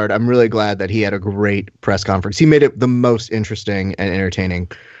Greyguard. I'm really glad that he had a great press conference. He made it the most interesting and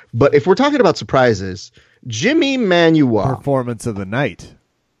entertaining. But if we're talking about surprises, Jimmy Manuwa. Performance of the night.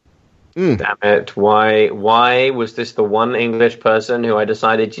 Damn it. Why was this the one English person who I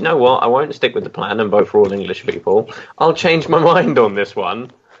decided, you know what, I won't stick with the plan and vote for all English people. I'll change my mind on this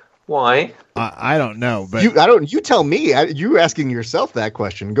one. Why? I don't know, but You tell me. You asking yourself that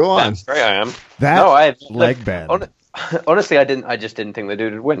question. Go on. That's great, I am. that leg band. Honestly, I just didn't think the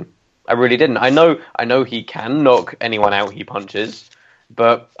dude would win. I really didn't. I know he can knock anyone out he punches,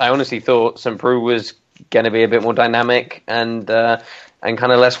 but I honestly thought St. Preux was going to be a bit more dynamic and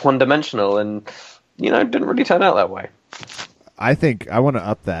kind of less one-dimensional, and didn't really turn out that way. I think I want to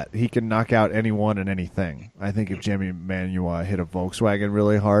up that. He can knock out anyone and anything. I think if Jimmy Manuwa hit a Volkswagen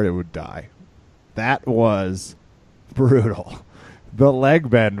really hard, it would die. That was brutal. The leg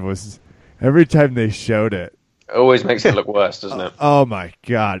bend was, every time they showed it. It always makes it look worse, doesn't it? Oh my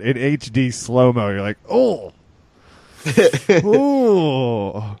God. In HD slow-mo, you're like, oh.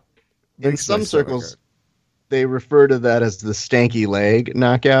 Ooh. In some circles, they refer to that as the stanky leg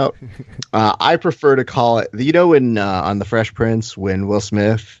knockout. I prefer to call it, when on The Fresh Prince, when Will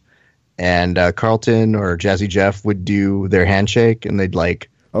Smith and Carlton or Jazzy Jeff would do their handshake and they'd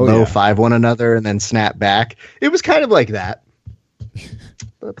low five one another and then snap back. It was kind of like that.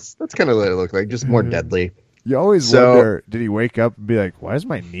 That's kind of what it looked like, just more deadly. You always wonder, did he wake up and be like, why does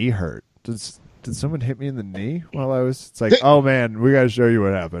my knee hurt? Did someone hit me in the knee while I was... It's like, oh man, we got to show you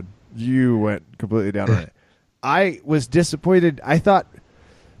what happened. You went completely down on it. I was disappointed. I thought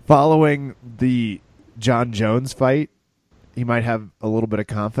following the John Jones fight, he might have a little bit of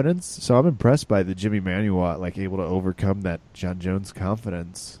confidence. So I'm impressed by the Jimmy Manuwa, able to overcome that John Jones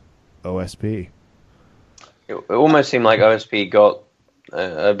confidence. OSP. It almost seemed like OSP got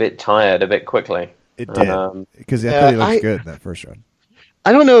a bit tired a bit quickly. It did, because I thought he looked good in that first round.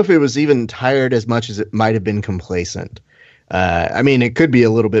 I don't know if it was even tired as much as it might have been complacent. It could be a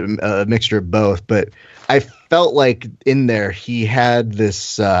little bit a mixture of both, but I felt like in there he had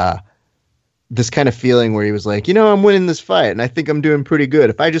this this kind of feeling where he was like, I'm winning this fight, and I think I'm doing pretty good.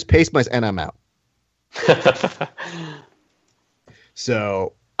 If I just pace myself, and I'm out.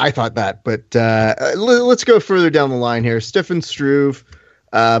 So I thought that, but let's go further down the line here. Stefan Struve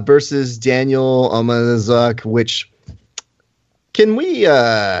versus Daniel Omazuk, which can we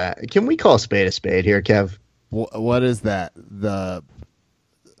call a spade here, Kev? What is that?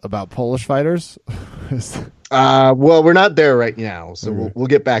 About Polish fighters? Well, we're not there right now, so we'll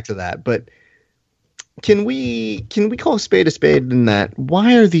get back to that. But can we call a spade in that?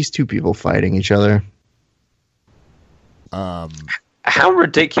 Why are these two people fighting each other? How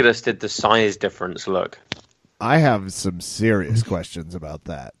ridiculous did the size difference look? I have some serious questions about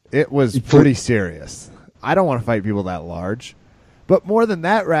that. It was pretty serious. I don't want to fight people that large. But more than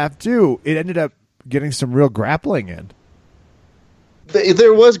that, Raph, too, it ended up getting some real grappling in.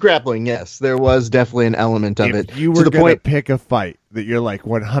 There was grappling, yes. There was definitely an element of it. If you were going to pick a fight that you're like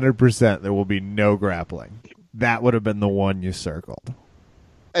 100% there will be no grappling, that would have been the one you circled.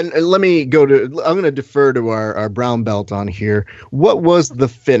 And let me go to... I'm going to defer to our brown belt on here. What was the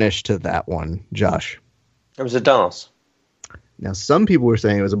finish to that one, Josh? It was a dance. Now, some people were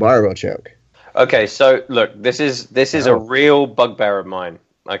saying it was a barbell choke. Okay, so look, this is a real bugbear of mine.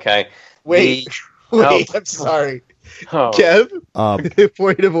 Okay, Wait, I'm sorry, Kev.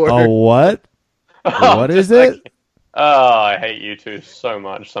 Point of order. Oh, what? What is it? I hate you two so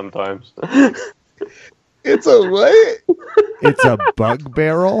much sometimes. It's a what? It's a bug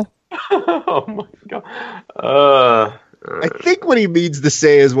barrel? Oh my god. I think what he means to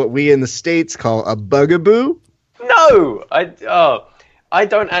say is what we in the States call a bugaboo. No, I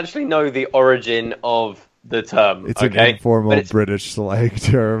don't actually know the origin of the term. It's an informal British slang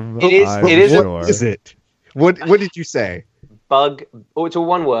term. It is. I'm it is. sure. What is it? What did you say? Bug. Oh, it's a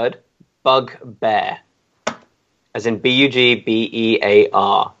one word. Bugbear. As in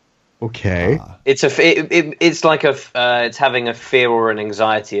Bugbear. Okay. It's like it's having a fear or an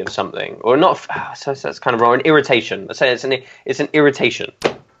anxiety of something, or not. So that's kind of wrong. An irritation. Let's say it's an irritation.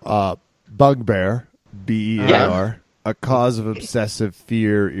 Bugbear, BEAR, a cause of obsessive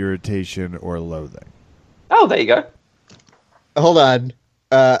fear, irritation, or loathing. Oh, there you go. Hold on.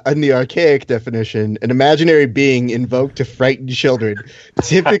 in the archaic definition, an imaginary being invoked to frighten children,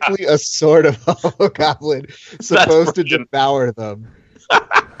 typically a sort of hobgoblin supposed to devour them.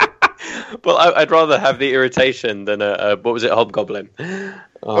 Well, I'd rather have the irritation than what was it, hobgoblin?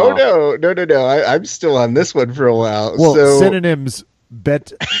 Oh no! I'm still on this one for a while. Well, so, synonyms: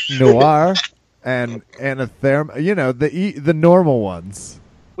 bet noir and anatherm. You know, the normal ones.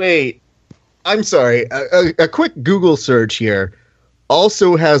 wait, I'm sorry. A quick Google search here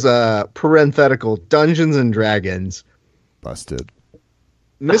also has a parenthetical Dungeons and Dragons. Busted.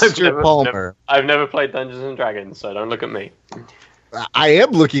 Mr. Palmer. I've never played Dungeons and Dragons, so don't look at me. I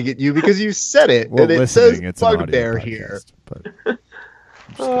am looking at you because you said it, Well, and it listening, says it's an audio bugbear podcast, here. But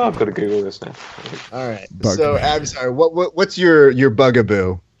Oh, I've got to Google this now. All right. Bugbear. So I'm sorry. What's your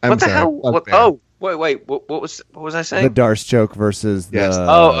bugaboo? What the sorry, hell? What, bugbear. oh, wait. What was I saying? the Darce choke versus Yes. the.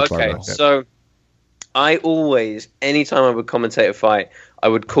 Oh, okay. barbell. So I always, anytime I would commentate a fight, I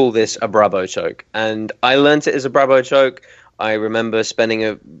would call this a Bravo choke, and I learnt it as a Bravo choke. I remember spending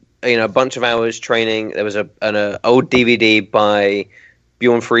a bunch of hours training. There was an old DVD by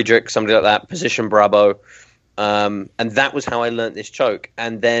Bjorn Friedrich, somebody like that, Position Bravo, and that was how I learnt this choke.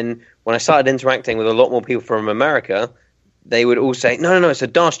 And then when I started interacting with a lot more people from America, they would all say, no, it's a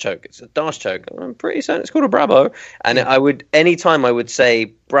Darce choke. It's a Darce choke. I'm pretty certain it's called a Bravo. And anytime I would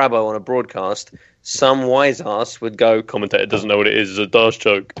say Bravo on a broadcast, some wise ass would go, commentator doesn't know what it is, it's a Darce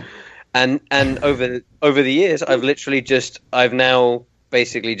choke. And over the years, I've now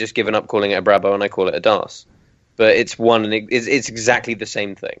basically just given up calling it a Bravo and I call it a Darce. But it's exactly the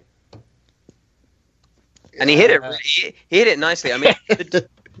same thing. And he hit it nicely. I mean,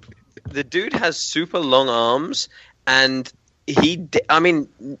 the dude has super long arms, and I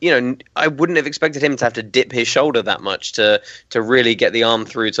wouldn't have expected him to have to dip his shoulder that much to really get the arm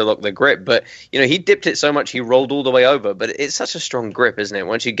through to lock the grip. But, he dipped it so much he rolled all the way over. But it's such a strong grip, isn't it?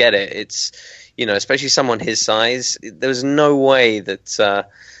 Once you get it, it's, especially someone his size, there was no way that,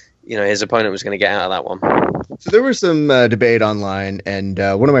 his opponent was going to get out of that one. So there was some debate online, and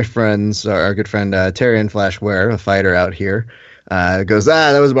one of my friends, our good friend Terry Flash Ware, a fighter out here, goes,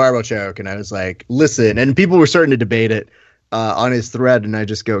 that was a barbell choke. And I was like, listen. And people were starting to debate it on his thread, and I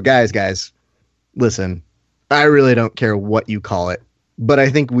just go, guys, listen, I really don't care what you call it, but I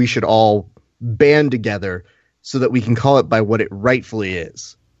think we should all band together so that we can call it by what it rightfully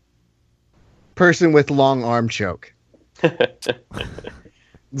is. Person with long arm choke.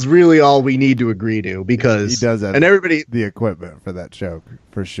 It's really all we need to agree to, because he does have and everybody, the equipment for that choke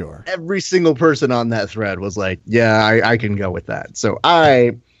for sure. every single person on that thread was like, yeah, I can go with that. So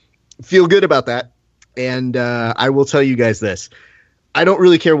I feel good about that. And I will tell you guys this. I don't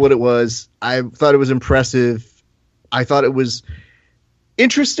really care what it was. I thought it was impressive. I thought it was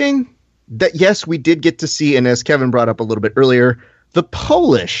interesting that, yes, we did get to see, and as Kevin brought up a little bit earlier, the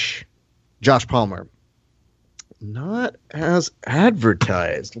Polish Josh Palmer. Not as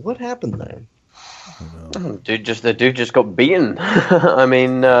advertised. What happened there? The dude just got beaten. I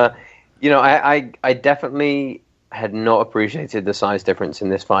mean, I definitely had not appreciated the size difference in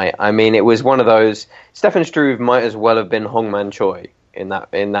this fight. I mean, it was one of those. Stefan Struve might as well have been Hongman Choi in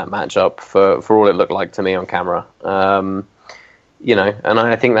that matchup for all it looked like to me on camera. And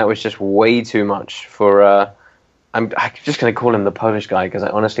I think that was just way too much for. I'm just going to call him the Polish guy because I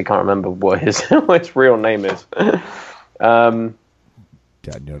honestly can't remember what his real name is. Was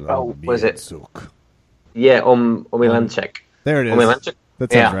it? Yeah, Omilanchek. There it is. Omilanchek?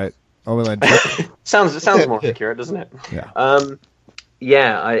 That sounds right. Omilanchek. sounds more accurate, doesn't it?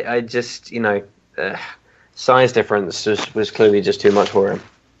 Yeah. I just, size difference was clearly just too much for him.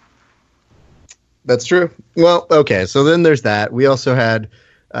 That's true. Well, okay, so then there's that. We also had,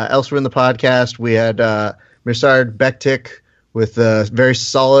 elsewhere in the podcast, we had Mirsad Bektik with a very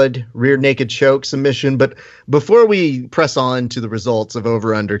solid rear naked choke submission. But before we press on to the results of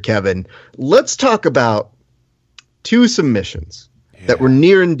Over Under, Kevin, let's talk about two submissions that were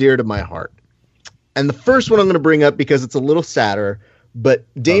near and dear to my heart. And the first one I'm going to bring up because it's a little sadder, but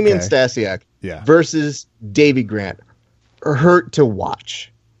Damian Stasiak versus Davey Grant hurt to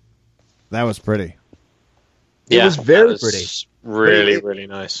watch. That was pretty. It was very pretty. Really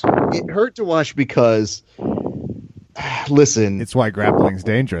nice. It hurt to watch because, listen, It's why grappling's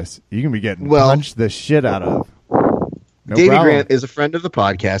dangerous. You can be getting punched the shit out of. Davey Grant is a friend of the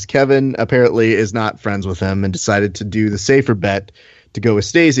podcast. Kevin apparently is not friends with him and decided to do the safer bet to go with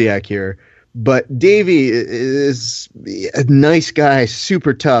Stasiak here. But Davey is a nice guy,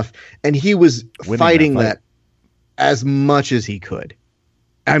 super tough, and he was fighting that as much as he could.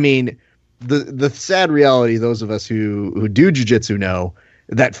 I mean, the sad reality, those of us who do jiu-jitsu know,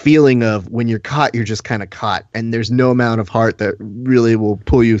 that feeling of when you're caught, you're just kind of caught, and there's no amount of heart that really will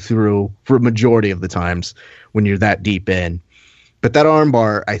pull you through for a majority of the times when you're that deep in. But that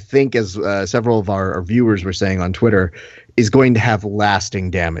armbar, I think, as several of our viewers were saying on Twitter, is going to have lasting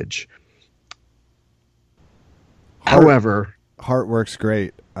damage. However, heart works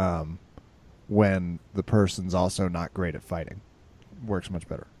great when the person's also not great at fighting. Works much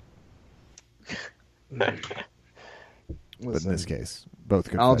better. But in this case, both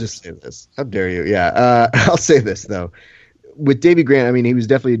good I'll fighters. just say this. How dare you? Yeah, I'll say this, though. With Davey Grant, I mean, he was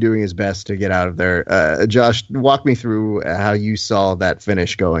definitely doing his best to get out of there. Josh, walk me through how you saw that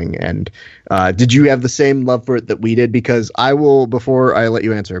finish going. And did you have the same love for it that we did? Because I will, before I let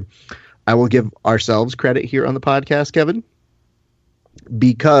you answer, I will give ourselves credit here on the podcast, Kevin,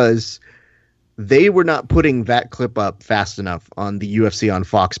 because they were not putting that clip up fast enough on the UFC on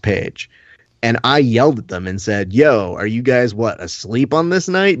Fox page. And I yelled at them and said, yo, are you guys, asleep on this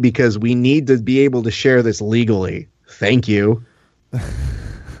night? Because we need to be able to share this legally. Thank you.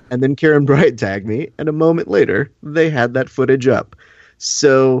 And then Karen Bryant tagged me, and a moment later, they had that footage up.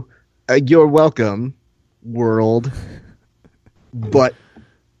 So you're welcome, world. But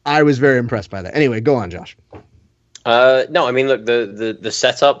I was very impressed by that. Anyway, go on, Josh. No, I mean, look, the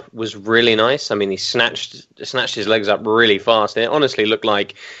setup was really nice. I mean, he snatched his legs up really fast. It honestly looked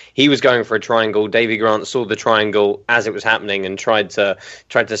like he was going for a triangle. Davey Grant saw the triangle as it was happening and tried to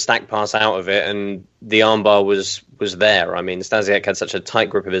stack pass out of it, and the armbar was there. I mean, Stasiak had such a tight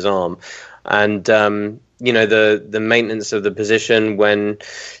grip of his arm, and the maintenance of the position when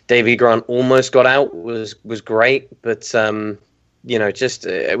Davey Grant almost got out was great, but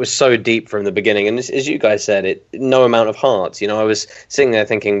it was so deep from the beginning. And as you guys said, no amount of heart. I was sitting there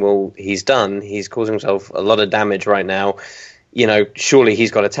thinking, well, he's done. He's causing himself a lot of damage right now. Surely he's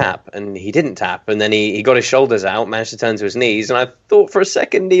got to tap. And he didn't tap. And then he got his shoulders out, managed to turn to his knees. And I thought for a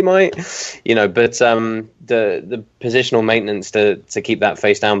second he might, but the positional maintenance to keep that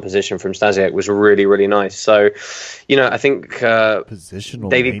face down position from Stasiak was really, really nice. So, I think positional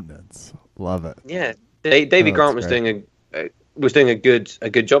maintenance. Love it. Yeah. Davey Grant was doing a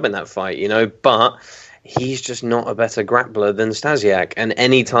good job in that fight, but he's just not a better grappler than Stasiak. And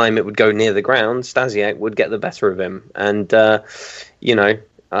any time it would go near the ground, Stasiak would get the better of him. And,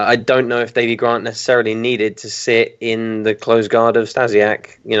 I don't know if Davey Grant necessarily needed to sit in the close guard of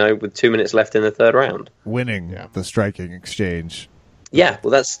Stasiak, with 2 minutes left in the third round. Winning the striking exchange. Yeah,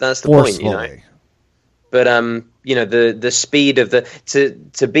 well, that's the point, But the speed of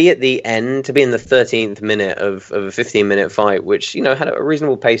to be at the end, to be in the 13th minute of a 15-minute fight, which had a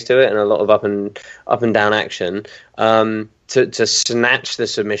reasonable pace to it and a lot of up and down action, to snatch the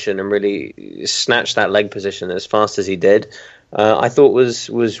submission and really snatch that leg position as fast as he did, I thought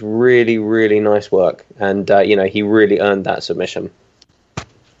was really, really nice work, and he really earned that submission.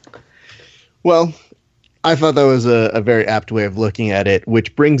 Well, I thought that was a very apt way of looking at it,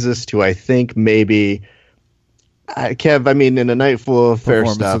 which brings us to, I think, maybe. Kev, I mean, in a night full of fair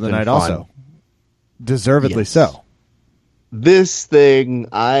stuff of the and night fun, also. Deservedly so. This thing,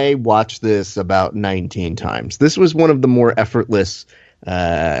 I watched this about 19 times. This was one of the more effortless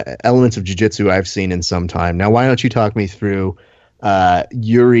elements of jiu-jitsu I've seen in some time. Now, why don't you talk me through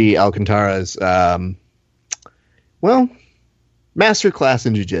Yuri Alcantara's, masterclass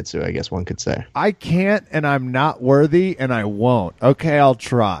in jiu-jitsu, I guess one could say. I can't, and I'm not worthy, and I won't. Okay, I'll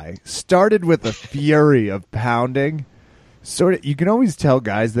try. Started with a fury of pounding. You can always tell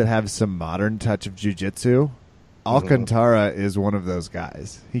guys that have some modern touch of jiu-jitsu. Alcantara is one of those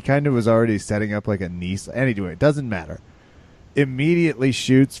guys. He kind of was already setting up like a knee. Anyway, it doesn't matter. Immediately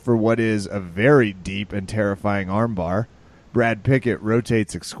shoots for what is a very deep and terrifying armbar. Brad Pickett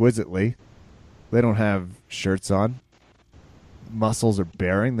rotates exquisitely. They don't have shirts on. Muscles are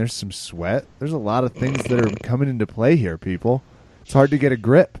bearing. There's some sweat. There's a lot of things that are coming into play here, people. It's hard to get a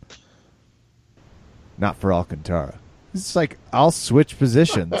grip. Not for Alcantara. It's like, I'll switch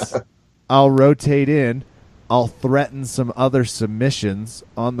positions. I'll rotate in. I'll threaten some other submissions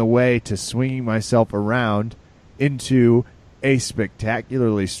on the way to swinging myself around into a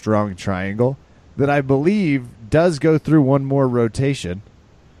spectacularly strong triangle that I believe does go through one more rotation,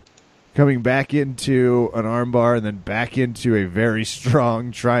 coming back into an armbar and then back into a very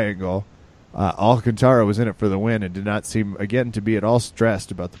strong triangle. Alcantara was in it for the win and did not seem, again, to be at all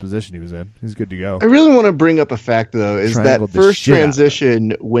stressed about the position he was in. He's good to go. I really want to bring up a fact, though, is that first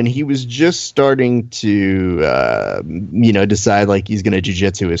transition when he was just starting to, decide like he's going to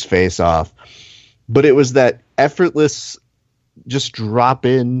jiu-jitsu his face off. But it was that effortless just drop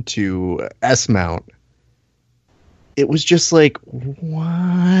into S-mount. It was just like,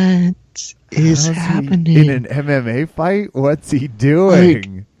 what is happening? In an MMA fight? What's he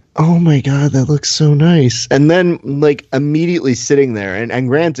doing? Oh my god, that looks so nice. And then like immediately sitting there and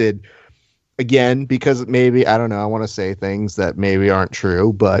granted, again, because maybe I don't know, I want to say things that maybe aren't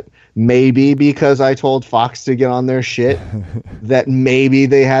true, but maybe because I told Fox to get on their shit that maybe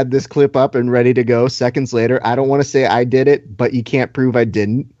they had this clip up and ready to go seconds later. I don't want to say I did it, but you can't prove I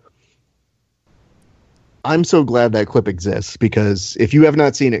didn't. I'm so glad that clip exists because if you have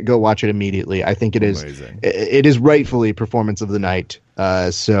not seen it, go watch it immediately. I think it is Amazing. it is rightfully performance of the night.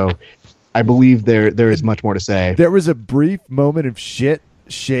 So I believe there is much more to say. There was a brief moment of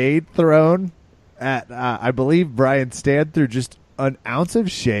shade thrown at, I believe Brian Stand threw just an ounce of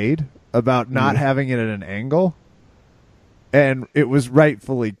shade about not having it at an angle. And it was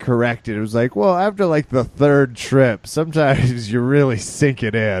rightfully corrected. It was like, well, after like the third trip, sometimes you really sink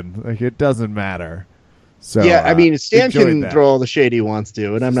it in. Like, it doesn't matter. So Yeah, I mean, Stan enjoyed can that. throw all the shade he wants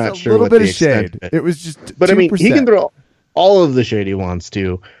to, and I'm not Just sure a little what bit the of extent shade. of it. It was just, But I mean, he 2%. can throw all of the shade he wants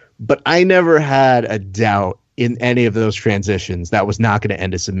to. But I never had a doubt in any of those transitions that was not going to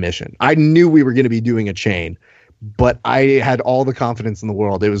end a submission. I knew we were going to be doing a chain, but I had all the confidence in the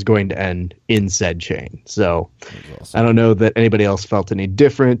world it was going to end in said chain. So I don't know that anybody else felt any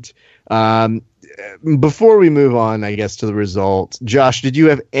different. Before we move on, I guess, to the result, Josh, did you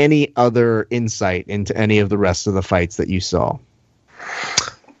have any other insight into any of the rest of the fights that you saw?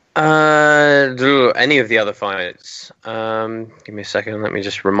 Any of the other fights? Give me a second. Let me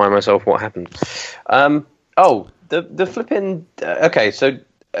just remind myself what happened. The flipping. Okay, so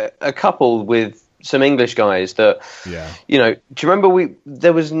a couple with some English guys that. Yeah. You know, do you remember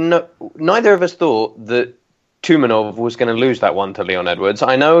there was neither of us thought that Tumenov was going to lose that one to Leon Edwards.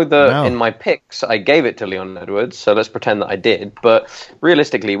 I know that in my picks I gave it to Leon Edwards, so let's pretend that I did. But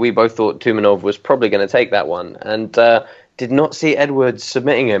realistically, we both thought Tumenov was probably going to take that one, and did not see Edwards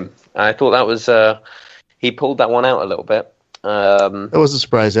submitting him. I thought that was he pulled that one out a little bit. That was a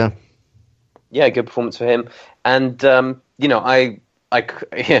surprise, yeah. Yeah, good performance for him. And you know, I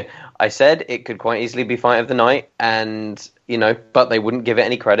said it could quite easily be fight of the night, and you know, but they wouldn't give it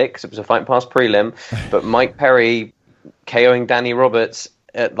any credit because it was a fight past prelim. But Mike Perry KOing Danny Roberts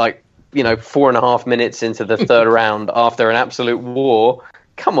at 4.5 minutes into the third round after an absolute war.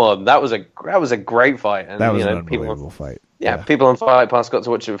 Come on, that was a great fight, and That was an unbelievable fight. Yeah, people on Fight Pass got to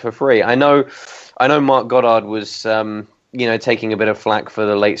watch it for free. I know Mark Goddard was taking a bit of flack for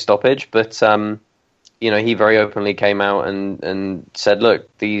the late stoppage, but he very openly came out and said, look,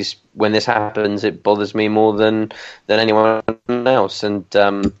 when this happens, it bothers me more than anyone else. And,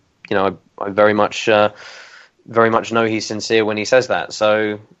 I very much know he's sincere when he says that.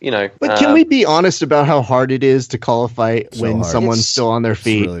 So, But can we be honest about how hard it is to call a fight when hard. someone's still on their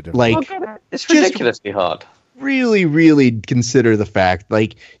feet? Really it's ridiculously hard. Really, really consider the fact,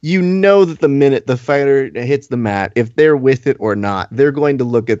 that the minute the fighter hits the mat, if they're with it or not, they're going to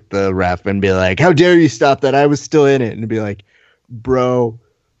look at the ref and be like, how dare you stop that? I was still in it. And be like, bro,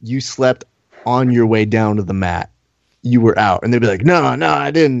 you slept on your way down to the mat. You were out. And they'd be like, no, I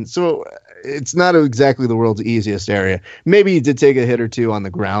didn't. So it's not exactly the world's easiest area. Maybe he did take a hit or two on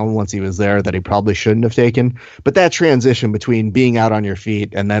the ground once he was there that he probably shouldn't have taken. But that transition between being out on your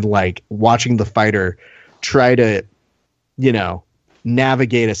feet and then watching the fighter try to,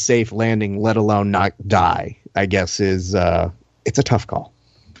 navigate a safe landing, let alone not die, I guess is it's a tough call.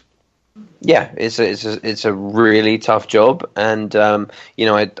 Yeah, it's a really tough job, and I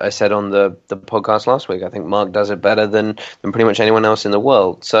said on the podcast last week, I think Mark does it better than pretty much anyone else in the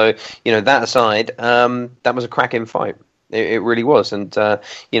world. So that aside, that was a cracking fight. It really was, and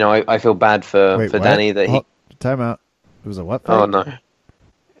I feel bad for Danny that he. Time out. It was a what fight? Oh no,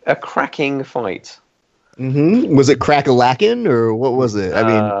 a cracking fight. Mm-hmm. Was it crack-a-lackin' or what was it? I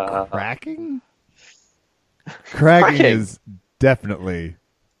mean, cracking? Cracking is definitely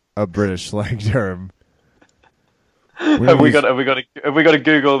a British slang term. Have we got to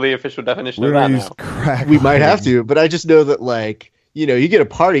Google the official definition of that now? Crack. We might have to, but I just know that you get a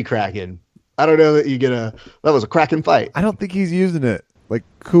party cracking. I don't know that that was a cracking fight. I don't think he's using it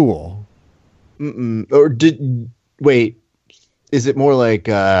cool. Mm-mm. Or is it more like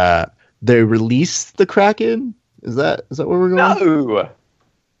they released the Kraken? Is that where we're going? No.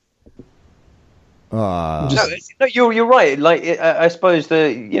 No, you're right. I suppose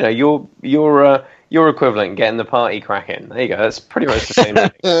your equivalent getting the party cracking. There you go. That's pretty much the same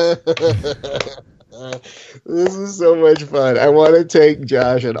thing. This is so much fun. I want to take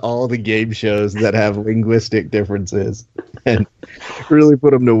Josh on all the game shows that have linguistic differences and really put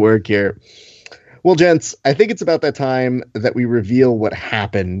them to work here. Well, gents, I think it's about that time that we reveal what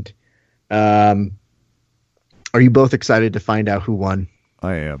happened. Are you both excited to find out who won?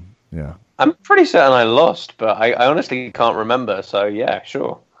 I am. Yeah. I'm pretty certain I lost, but I honestly can't remember. So yeah,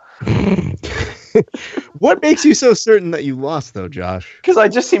 sure. What makes you so certain that you lost, though, Josh? Because I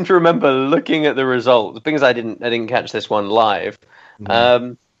just seem to remember looking at the results. Because I didn't catch this one live.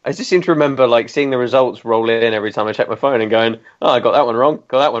 I just seem to remember like seeing the results roll in every time I check my phone and going, "Oh, I got that one wrong.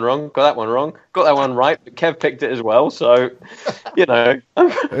 Got that one wrong. Got that one wrong. Got that one right." But Kev picked it as well, so you know.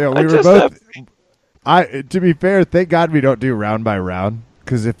 Yeah, we were both. To be fair, thank God we don't do round by round.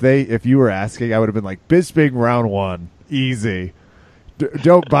 Because if you were asking, I would have been like, Bisping round 1, easy.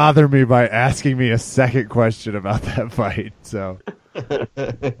 Don't bother me by asking me a second question about that fight. So,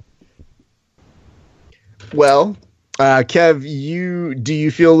 well, Kev, do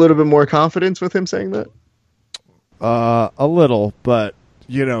you feel a little bit more confidence with him saying that? A little, but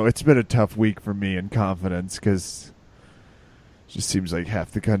it's been a tough week for me in confidence because it just seems like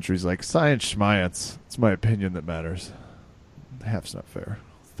half the country's like science schmiance. It's my opinion that matters. Half's not fair.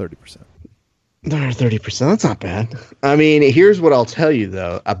 30%. 30%. That's not bad. I mean, here's what I'll tell you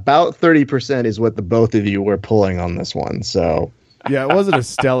though. About 30% is what the both of you were pulling on this one. So yeah, it wasn't a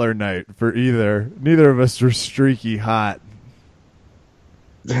stellar night for either. Neither of us were streaky hot.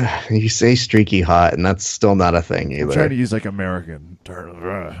 You say streaky hot, and that's still not a thing either. I'm trying to use like American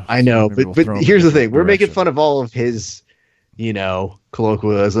terms. I know, but here's the thing: we're making fun of all of his,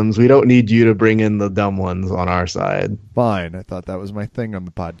 colloquialisms. We don't need you to bring in the dumb ones on our side. Fine. I thought that was my thing on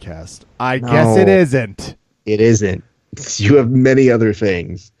the podcast. I guess it isn't. It isn't. You have many other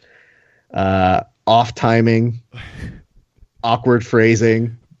things. Off timing, awkward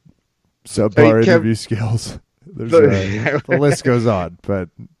phrasing, subpar interview skills. The list goes on, but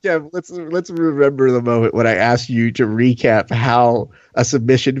yeah, let's remember the moment when I asked you to recap how a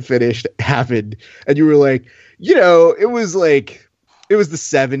submission finish happened, and you were like, it was the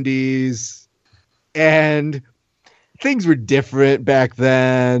 70s, and things were different back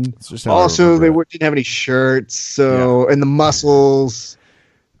then. Also, they didn't have any shirts, so and the muscles.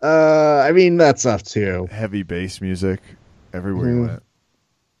 I mean that stuff too. Heavy bass music everywhere you went.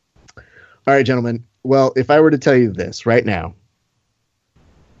 All right, gentlemen. Well, if I were to tell you this right now,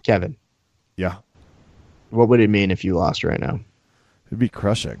 Kevin. Yeah. What would it mean if you lost right now? It'd be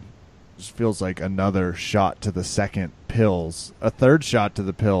crushing. It just feels like another shot to the second pills, a third shot to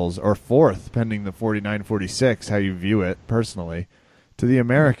the pills, or fourth, pending the 49-46, how you view it personally, to the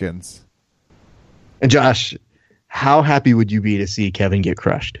Americans. And Josh, how happy would you be to see Kevin get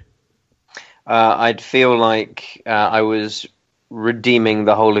crushed? I'd feel like I was redeeming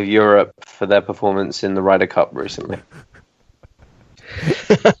the whole of Europe for their performance in the Ryder Cup recently.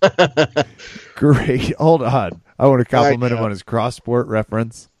 Great. Hold on. I want to compliment him on his cross-sport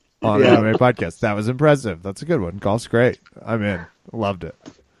reference on an MMA podcast. That was impressive. That's a good one. Golf's great. I'm in. Loved it.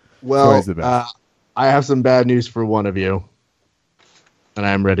 Well, I have some bad news for one of you, and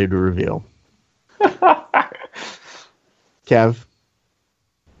I'm ready to reveal. Kev,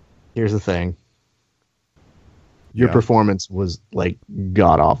 here's the thing. Your performance was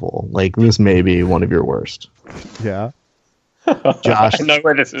god awful. This may be one of your worst. Yeah. Josh, I know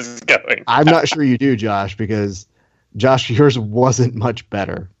where this is going. I'm not sure you do, Josh, because Josh, yours wasn't much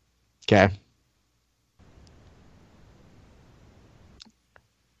better. Okay.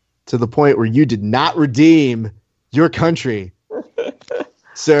 To the point where you did not redeem your country,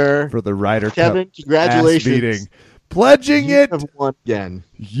 sir. For the Ryder Cup. Kevin, congratulations. Pledging you it. Have won again.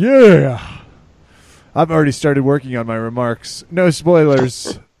 Yeah. I've already started working on my remarks. No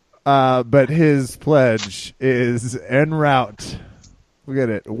spoilers, but his pledge is en route. Look at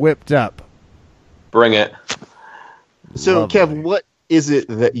it, whipped up. Bring it. So, lovely. Kev, what is it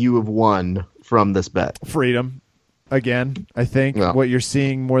that you have won from this bet? Freedom. Again, I think what you're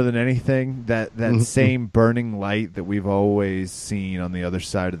seeing more than anything, that same burning light that we've always seen on the other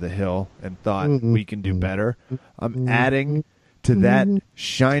side of the hill and thought we can do better. I'm adding to that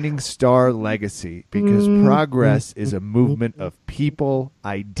shining star legacy, because progress is a movement of people,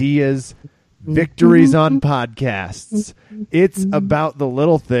 ideas, victories on podcasts. It's about the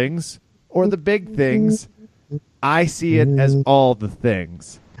little things or the big things. I see it as all the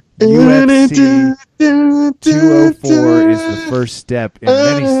things. UFC 204 is the first step in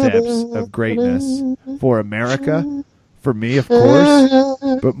many steps of greatness for America, for me, of course,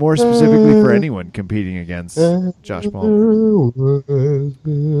 but more specifically for anyone competing against Josh Palmer.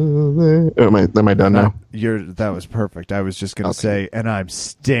 Am I done now? That was perfect. I was just going to say, and I'm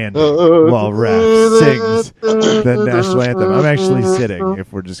standing while Raph sings the national anthem. I'm actually sitting,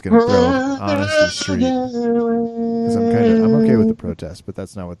 if we're just going to throw honesty street. Because I'm okay with the protest, but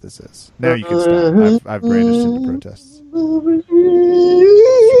that's not what this is. Now you can stop. I've brandished into protests.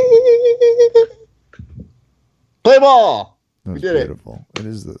 Play ball. That was did it. beautiful. It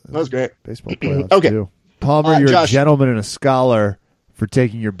is the That was great. baseball playoffs Okay. too. Palmer, you're Josh. a gentleman and a scholar for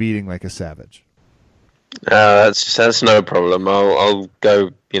taking your beating like a savage. That's no problem. I'll go,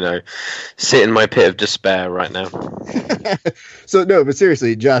 sit in my pit of despair right now. So no, but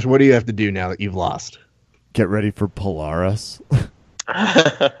seriously, Josh, what do you have to do now that you've lost? Get ready for Polaris.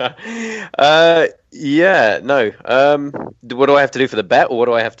 Yeah, no. What do I have to do for the bet, or what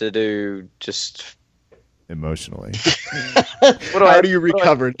do I have to do just Emotionally. How do you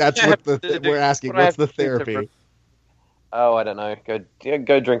recover? That's what we're asking. what do I What's the have to do to therapy? Oh, I don't know.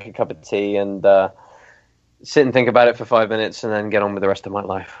 Go drink a cup of tea and sit and think about it for 5 minutes, and then get on with the rest of my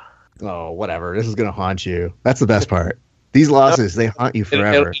life. Oh, whatever. This is gonna haunt you. That's the best part. These losses, they haunt you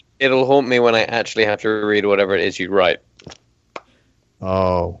forever. It'll haunt me when I actually have to read whatever it is you write.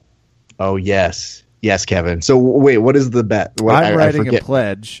 Oh, yes, Kevin. So wait, what is the bet? I'm writing a forget.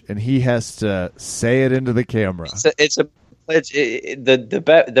 pledge, and he has to say it into the camera. It's a pledge.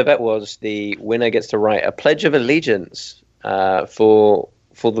 The bet was the winner gets to write a pledge of allegiance for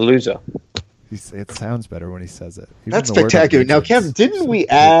the loser. It sounds better when he says it. Even That's the word spectacular. Now, allegiance. Kevin, didn't we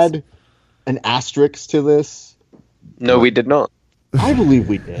add an asterisk to this? No, we did not. I believe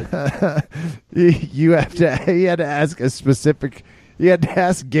we did. You have to. He had to ask a specific. He had to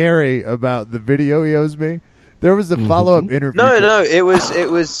ask Gary about the video he owes me. There was a follow-up interview. No. It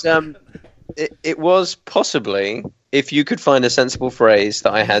was possibly, if you could find a sensible phrase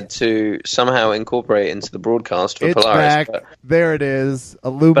that I had to somehow incorporate into the broadcast for It's Polaris. back. There it is.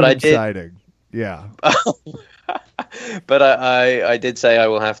 Aluminum I did- siding. Yeah. But I did say I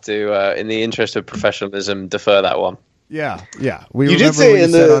will have to, in the interest of professionalism, defer that one. Yeah. You remember did say what in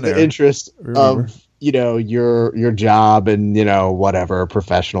you said on the air. interest Remember. of your job and whatever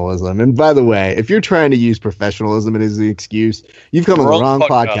professionalism. And by the way, if you're trying to use professionalism as the excuse, you've come on the wrong Wrong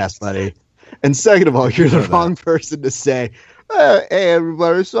podcast, podcast. buddy. And second of all, you're the that. wrong person to say, hey,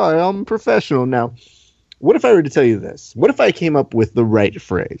 everybody, sorry, I'm professional now. What if I were to tell you this? What if I came up with the right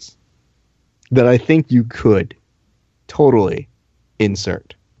phrase that I think you could totally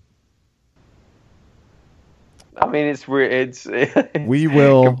insert? I mean, it's We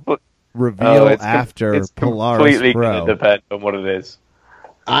will reveal it's after it's Polaris completely Pro. going to depend on what it is.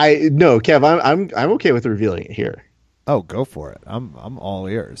 No, Kev, I'm okay with revealing it here. Oh, go for it. I'm all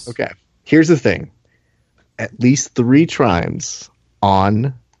ears. Okay. Here's the thing. At least 3 times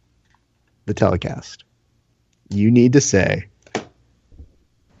on the telecast, you need to say,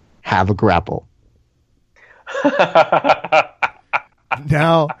 have a grapple.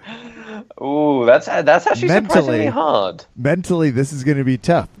 Now, Ooh, that's actually surprisingly Mentally. hard. mentally, this is going to be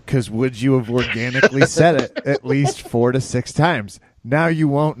tough because would you have organically said it at least 4 to 6 times? Now you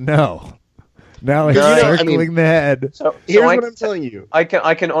won't know. Now it's No, I circling the head. So Here's I, what I'm telling you. I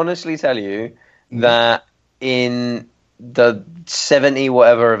can honestly tell you that in the 70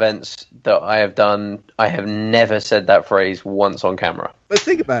 whatever events that I have done, I have never said that phrase once on camera. But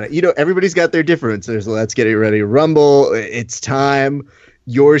think about it. Everybody's got their differences. Let's get it ready. Rumble. It's time.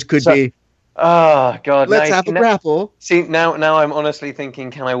 Yours could be, Oh God! let's now, have a grapple. See now I'm honestly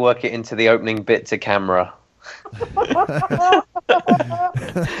thinking, can I work it into the opening bit to camera?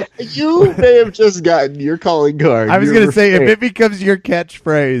 You may have just gotten your calling card. I was You're going to say, if refrained. it becomes your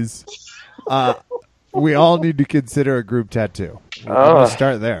catchphrase, we all need to consider a group tattoo. We're going to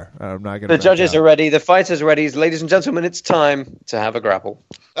start there. I'm not going to. The judges are ready. The fighters are ready. Ladies and gentlemen, it's time to have a grapple.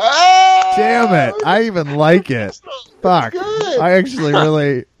 Damn it! I even like it. Fuck! good. I actually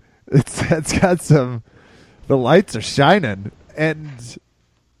really. It's got some. The lights are shining, and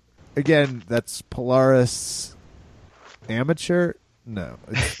again, that's Polaris Amateur. No,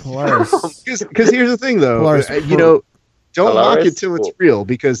 it's Polaris. Because here's the thing, though. Polaris Don't mock Polaris it till it's Pro. real.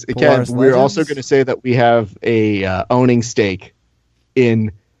 Because again, Polaris we're also Legends? going to say that we have a owning stake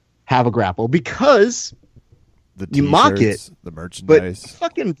in Have a Grapple because The You mock t-shirts, the but merchandise.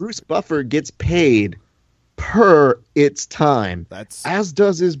 fucking Bruce Buffer gets paid per its time, That's as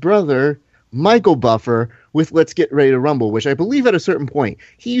does his brother Michael Buffer with Let's Get Ready to Rumble, which I believe at a certain point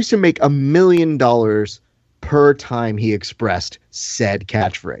he used to make $1 million per time he expressed said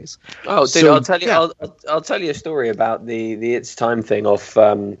catchphrase. Oh, dude, So, I'll tell you. yeah. I'll tell you a story about the it's time thing off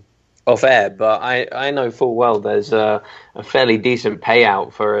air. But I know full well there's a fairly decent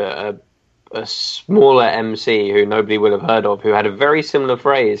payout for a smaller MC who nobody would have heard of, who had a very similar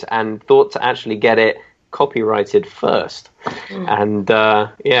phrase and thought to actually get it copyrighted first. And so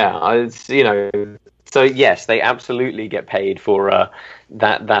yes, they absolutely get paid for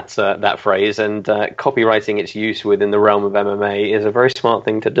that phrase, and copywriting its use within the realm of MMA is a very smart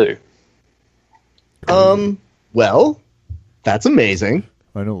thing to do. Well, that's amazing.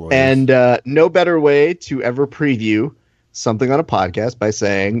 I know. Lawyers. And no better way to ever preview something on a podcast by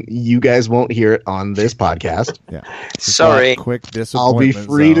saying you guys won't hear it on this podcast. Yeah. Sorry. Quick I'll disappointment. be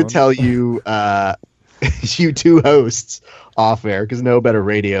free to zone. tell you, you two hosts off air, because no better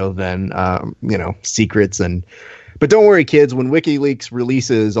radio than secrets But don't worry, kids. When WikiLeaks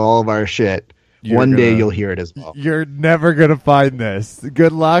releases all of our shit, one day you'll hear it as well. You're never gonna find this.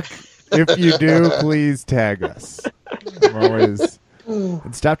 Good luck. If you do, please tag us. I'm always.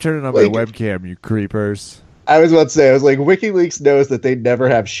 And stop turning on my webcam, you creepers. I was about to say, WikiLeaks knows that they never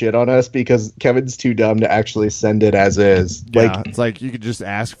have shit on us because Kevin's too dumb to actually send it as is. Yeah, it's like you could just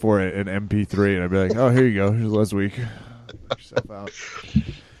ask for it in MP3, and I'd be like, "Oh, here you go. Here's last week." Yourself out.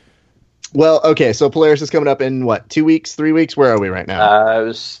 Well, okay, so Polaris is coming up in what, 2 weeks, 3 weeks? Where are we right now? It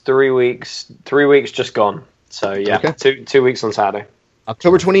was 3 weeks. 3 weeks just gone. So yeah, Okay. 2 weeks on Saturday.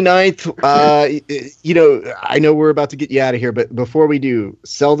 October 29th. I know we're about to get you out of here, but before we do,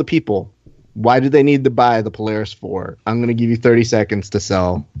 sell the people. Why do they need to buy the Polaris 4? I'm going to give you 30 seconds to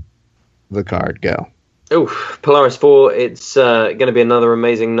sell the card. Go. Oh, Polaris 4, it's going to be another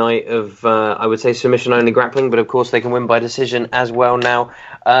amazing night of, I would say, submission-only grappling, but of course they can win by decision as well now.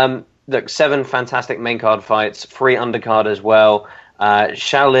 Look, 7 fantastic main card fights, 3 undercard as well.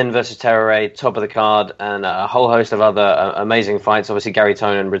 Shaolin versus Terrore, top of the card, and a whole host of other amazing fights. Obviously, Gary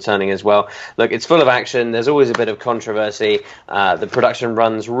Tonin returning as well. Look, it's full of action. There's always a bit of controversy. The production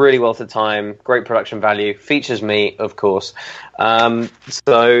runs really well to time. Great production value. Features me, of course. So,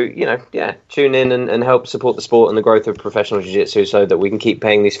 tune in and help support the sport and the growth of professional jiu-jitsu so that we can keep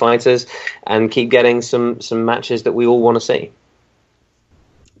paying these fighters and keep getting some matches that we all want to see.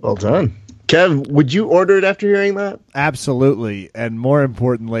 Well done. Kev, would you order it after hearing that? Absolutely. And more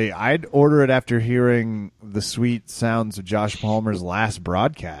importantly, I'd order it after hearing the sweet sounds of Josh Palmer's last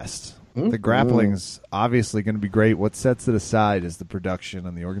broadcast. The grappling's obviously going to be great. What sets it aside is the production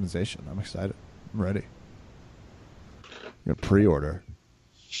and the organization. I'm excited. I'm ready. I'm going to pre-order.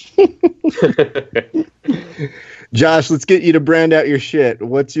 Josh, let's get you to brand out your shit.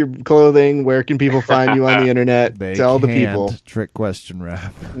 What's your clothing? Where can people find you on the internet? They Tell the can't. people. Trick question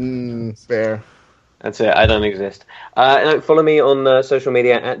rap. Fair. That's it. I don't exist. Follow me on social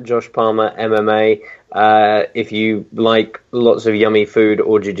media at Josh Palmer MMA. If you like lots of yummy food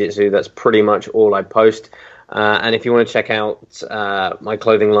or jiu-jitsu, that's pretty much all I post. And if you want to check out my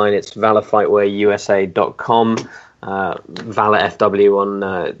clothing line, it's valorfightwearusa.com. Valor FW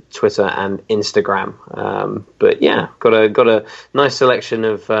on Twitter and Instagram. But yeah, got a nice selection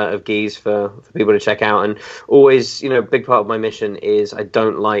of gis for people to check out. And always, a big part of my mission is I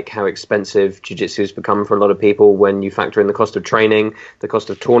don't like how expensive jiu-jitsu has become for a lot of people when you factor in the cost of training, the cost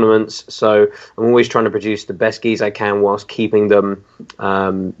of tournaments. So I'm always trying to produce the best gis I can whilst keeping them,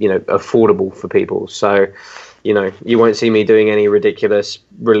 affordable for people. So, you won't see me doing any ridiculous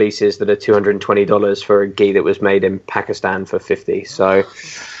releases that are $220 for a gi that was made in Pakistan for $50. So,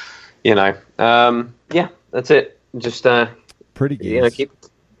 that's it. Just pretty gis. Keep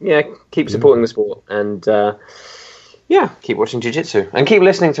supporting the sport and keep watching jiu-jitsu and keep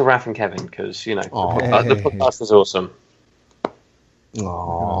listening to Raf and Kevin because the podcast is awesome.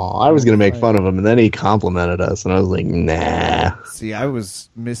 Oh, I was going to make fun of him, and then he complimented us, and I was like, nah. See, I was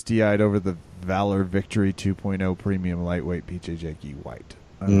misty-eyed over the Valor Victory 2.0 Premium Lightweight BJJ gi white.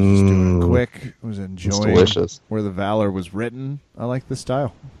 I was just doing it quick. I was enjoying where the Valor was written. I like the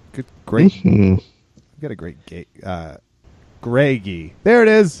style. Great. Got a great gray gi. There it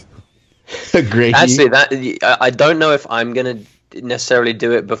is. Gray gi. Actually, I don't know if I'm going to necessarily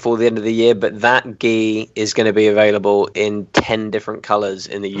do it before the end of the year, but that gi is going to be available in 10 different colors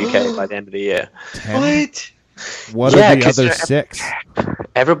in the UK by the end of the year. 10? What are the other 6?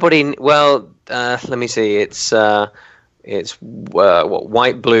 Everybody, let me see. It's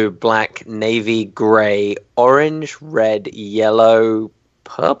white, blue, black, navy, gray, orange, red, yellow,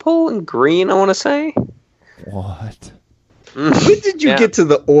 purple, and green, I want to say. What? When did you get to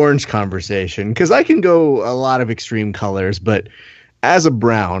the orange conversation? Because I can go a lot of extreme colors, but as a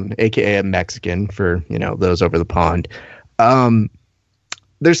brown, aka a Mexican, for those over the pond,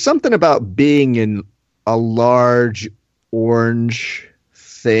 there's something about being in a large orange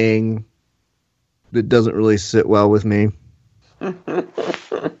thing that doesn't really sit well with me.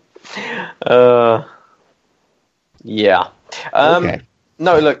 Yeah. Okay.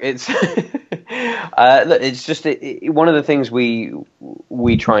 No, look, it's it's just one of the things we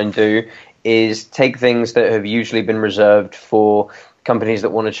try and do is take things that have usually been reserved for companies that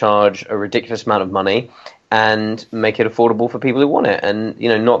want to charge a ridiculous amount of money and make it affordable for people who want it. And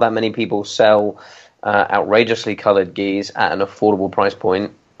not that many people sell outrageously colored gis at an affordable price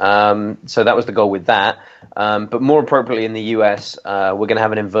point. So that was the goal with that. But more appropriately in the US, we're going to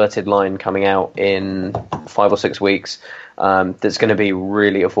have an inverted line coming out in 5 or 6 weeks. That's going to be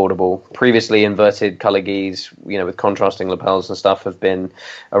really affordable. Previously, inverted color geese, with contrasting lapels and stuff, have been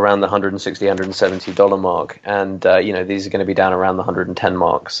around the $160, $170 mark, and these are going to be down around the $110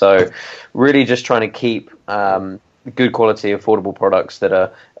 mark. So, really, just trying to keep good quality, affordable products that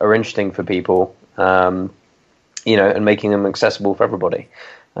are interesting for people, and making them accessible for everybody.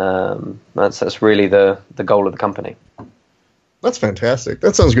 That's really the goal of the company. That's fantastic.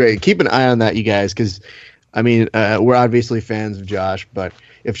 That sounds great. Keep an eye on that, you guys, because we're obviously fans of Josh, but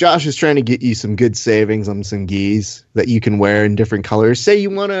if Josh is trying to get you some good savings on some gis that you can wear in different colors, say you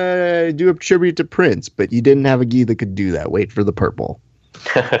want to do a tribute to Prince, but you didn't have a gi that could do that, wait for the purple.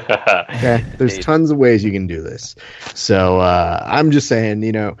 Okay, there's tons of ways you can do this. So I'm just saying,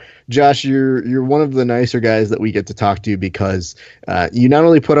 Josh, you're one of the nicer guys that we get to talk to because you not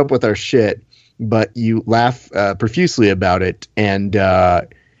only put up with our shit, but you laugh profusely about it, and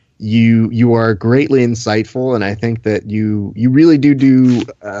you are greatly insightful, and I think that you really do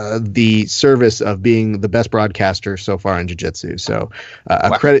the service of being the best broadcaster so far in jiu-jitsu. So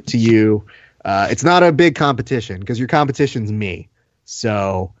a credit to you. It's not a big competition because your competition's me.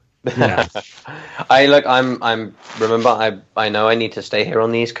 So I know I need to stay here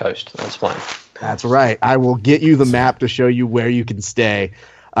on the East Coast. That's fine. That's right. I will get you the map to show you where you can stay.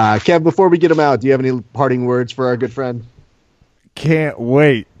 Kev, before we get him out, do you have any parting words for our good friend? Can't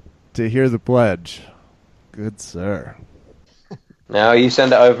wait to hear the pledge. Good sir. Now you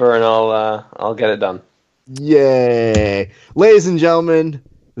send it over and I'll get it done. Yay. Ladies and gentlemen,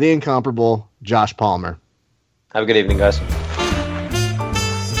 the incomparable Josh Palmer. Have a good evening, guys.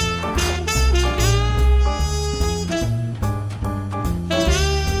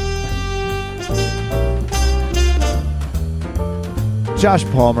 Josh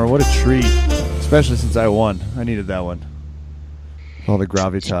Palmer, what a treat. Especially since I won. I needed that one. All the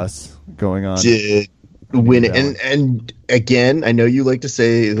gravitas going on. Did win it. And again, I know you like to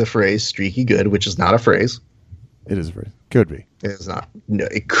say the phrase streaky good, which is not a phrase. It is a phrase. Could be. It's not. No,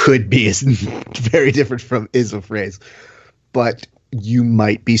 it could be. It's very different from is a phrase. But you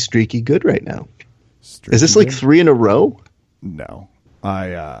might be streaky good right now. Streaky is this like good? 3 in a row? No.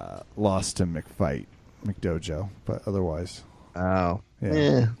 I lost to McDojo, but otherwise. Oh.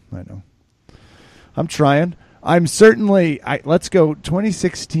 Yeah. I know. I'm trying. I'm certainly. Let's go.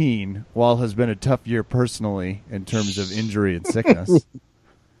 2016, while has been a tough year personally in terms of injury and sickness,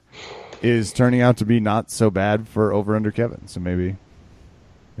 is turning out to be not so bad for over-under Kevin. So maybe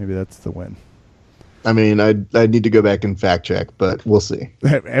that's the win. I mean, I need to go back and fact check, but we'll see.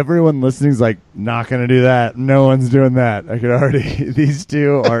 Everyone listening is like, not going to do that. No one's doing that. I could already. These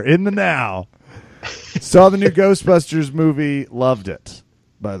two are in the now. Saw the new Ghostbusters movie. Loved it.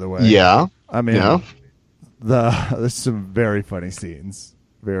 By the way. Yeah. I mean. Yeah. There's some very funny scenes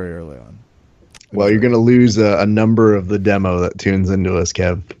very early on. Well, you're going to lose a number of the demo that tunes into us,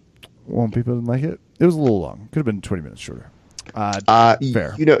 Kev. Won't people didn't like it? It was a little long. Could have been 20 minutes shorter.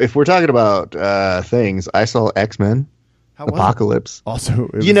 Fair. If we're talking about things, I saw X-Men Apocalypse. Also,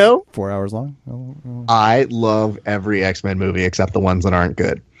 it was 4 hours long. I love every X-Men movie except the ones that aren't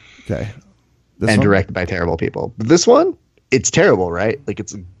good. Okay. Directed by terrible people. But this one, it's terrible, right? Like,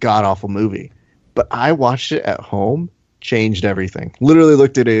 it's a god-awful movie. But I watched it at home, changed everything. Literally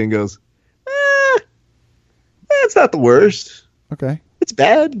looked at it and goes, it's not the worst. Okay. It's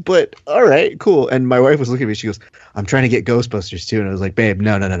bad, but all right, cool. And my wife was looking at me. She goes, I'm trying to get Ghostbusters too. And I was like, babe,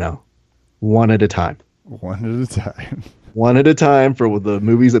 no. One at a time. One at a time. One at a time for the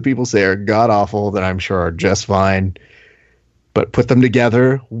movies that people say are god-awful that I'm sure are just fine. But put them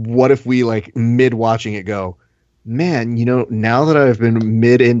together. What if we, like, mid-watching it go, man, now that I've been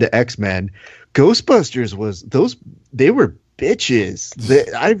mid into X-Men, Ghostbusters they were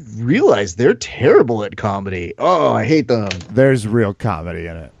bitches. I realized they're terrible at comedy. Oh, I hate them. There's real comedy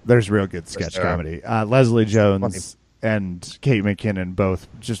in it. There's real good sketch comedy. Leslie Jones and Kate McKinnon, both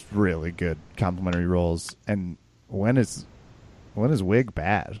just really good complimentary roles. And when is Wig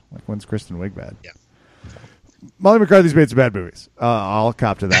bad? Like, when's Kristen Wiig bad? Yeah. Molly McCarthy's made some bad movies. I'll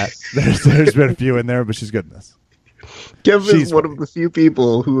cop to that. There's been a few in there, but she's good in this. Kevin is one of the few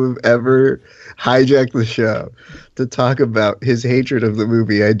people who have ever hijacked the show to talk about his hatred of the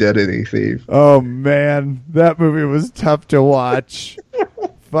movie Identity Thief. Oh, man. That movie was tough to watch.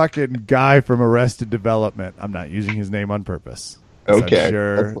 Fucking guy from Arrested Development. I'm not using his name on purpose. Okay. I'm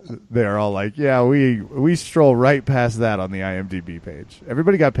sure they're all like, yeah, we stroll right past that on the IMDb page.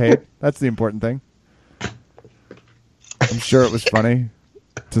 Everybody got paid. That's the important thing. I'm sure it was funny.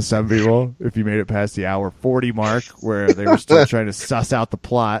 to some people if you made it past the hour 40 mark where they were still trying to suss out the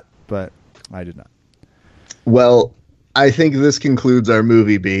plot, but I did not. Well, I think this concludes our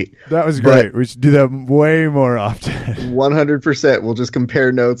movie beat. That was great. We should do that way more often. 100%. We'll just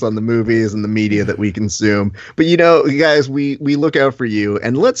compare notes on the movies and the media that we consume. But, you know, guys, we look out for you.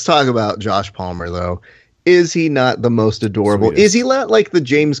 And let's talk about Josh Palmer, though. Is he not the most adorable? Sweetest. Is he not like the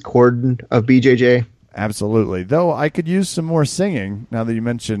James Corden of BJJ? Absolutely. Though I could use some more singing now that you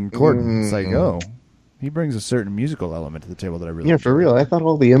mentioned Corden. It's like, oh, he brings a certain musical element to the table that I really Yeah, for enjoy. real. I thought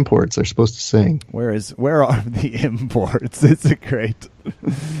all the imports are supposed to sing. Where are the imports? It's a great.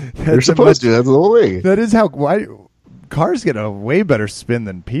 They're supposed to. That's the whole thing. That is how cars get a way better spin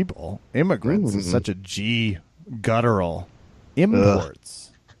than people. Immigrants is such a G guttural.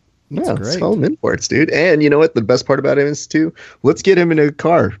 Imports. Yeah, great. it's called imports, dude. And you know what? The best part about him is, too, let's get him in a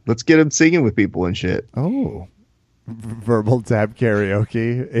car. Let's get him singing with people and shit. Oh. Verbal tap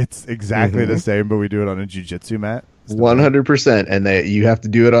karaoke. It's exactly the same, but we do it on a jiu-jitsu mat. 100%. And you have to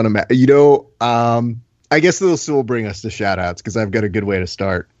do it on a mat. You know, I guess this will bring us to shout-outs because I've got a good way to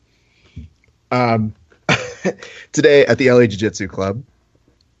start. Today at the LA Jiu-Jitsu Club,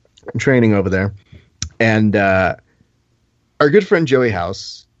 I'm training over there. And our good friend Joey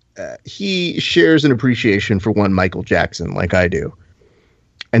House, he shares an appreciation for one Michael Jackson like I do.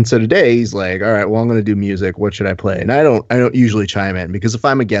 And so today he's like, all right, well, I'm going to do music. What should I play? And I don't usually chime in because if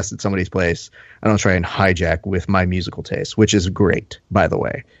I'm a guest at somebody's place, I don't try and hijack with my musical taste, which is great, by the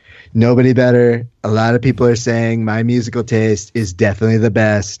way. Nobody better. A lot of people are saying my musical taste is definitely the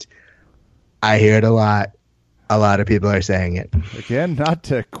best. I hear it a lot. A lot of people are saying it. Again, not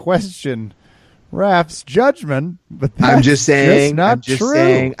to question Raph's judgment, but that's I'm just saying, not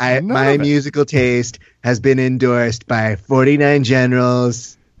true. My musical taste has been endorsed by 49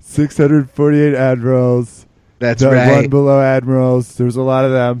 generals. 648 admirals. That's One right. below admirals. There's a lot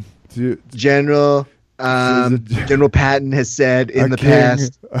of them. General Patton has said in the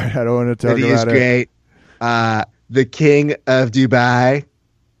past I don't want to talk that he is about it. great. The king of Dubai.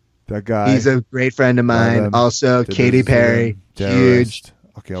 That guy. He's a great friend of mine. him. Also, Did Katy this to Perry. him. Terrorist.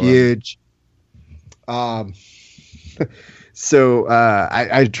 Okay, Huge. So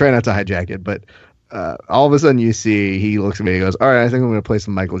I try not to hijack it, but all of a sudden you see he looks at me and he goes, all right, I think I'm going to play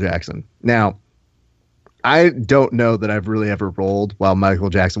some Michael Jackson. Now, I don't know that I've really ever rolled while Michael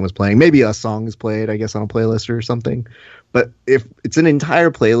Jackson was playing. Maybe a song is played, I guess, on a playlist or something. But if it's an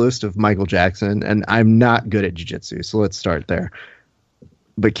entire playlist of Michael Jackson, and I'm not good at jiu-jitsu, so let's start there.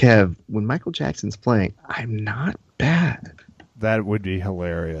 But Kev, when Michael Jackson's playing, I'm not bad. That would be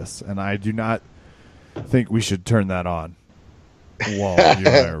hilarious. And I do not think we should turn that on while you and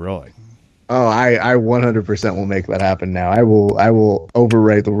I are rolling. Oh, I 100% will make that happen now. I will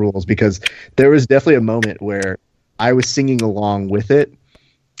overwrite the rules because there was definitely a moment where I was singing along with it.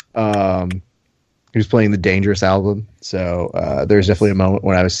 He was playing the Dangerous album, so there's definitely a moment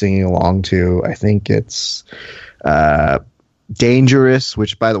when I was singing along to, I think it's Dangerous,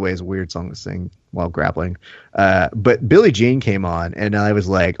 which, by the way, is a weird song to sing while grappling. But Billie Jean came on, and I was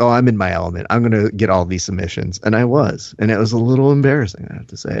like, oh, I'm in my element. I'm going to get all these submissions. And I was. And it was a little embarrassing, I have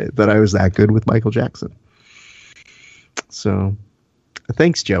to say, that I was that good with Michael Jackson. So,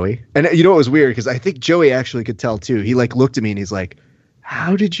 thanks, Joey. And you know what was weird? Because I think Joey actually could tell, too. He, looked at me, and he's like,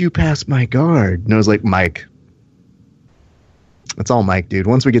 how did you pass my guard? And I was like, Mike. It's all Mike, dude.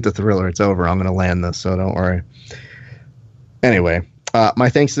 Once we get to Thriller, it's over. I'm going to land this, so don't worry. Anyway, my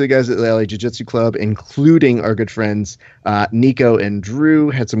thanks to the guys at the LA Jiu-Jitsu Club, including our good friends Nico and Drew.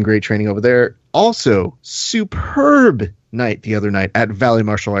 Had some great training over there. Also, superb night the other night at Valley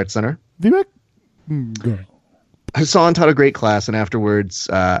Martial Arts Center. Hassan taught a great class, and afterwards,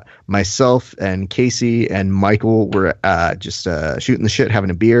 myself and Casey and Michael were just shooting the shit,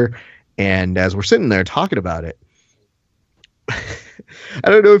 having a beer. And as we're sitting there talking about it, I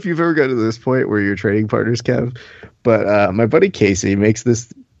don't know if you've ever gotten to this point where you're training partners, Kev, but my buddy Casey makes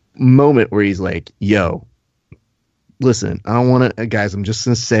this moment where he's like, yo, listen, I don't want to, guys, I'm just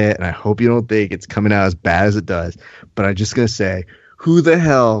going to say it, and I hope you don't think it's coming out as bad as it does, but I'm just going to say, who the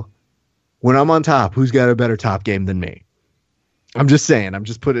hell, when I'm on top, who's got a better top game than me? I'm just saying, I'm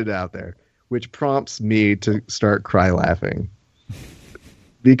just putting it out there, which prompts me to start cry laughing.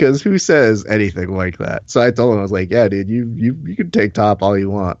 Because who says anything like that? So I told him, I was like, yeah, dude, you can take top all you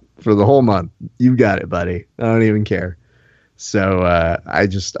want for the whole month. You got it, buddy. I don't even care. So I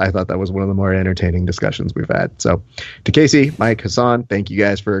thought that was one of the more entertaining discussions we've had. So to Casey, Mike, Hassan, thank you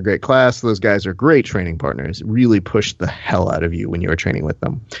guys for a great class. Those guys are great training partners. Really pushed the hell out of you when you were training with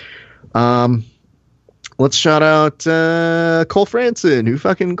them. Let's shout out Cole Franson, who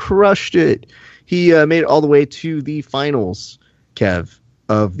fucking crushed it. He made it all the way to the finals, Kev,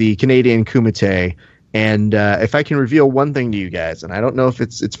 of the Canadian Kumite. And if I can reveal one thing to you guys, and I don't know if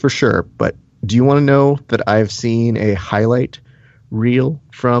it's for sure, but do you want to know that I've seen a highlight reel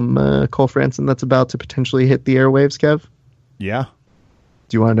from Cole Franson that's about to potentially hit the airwaves, Kev? Yeah.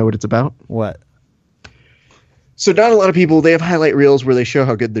 Do you want to know what it's about? What? So not a lot of people, they have highlight reels where they show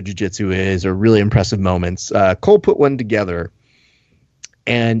how good the jiu-jitsu is or really impressive moments. Cole put one together,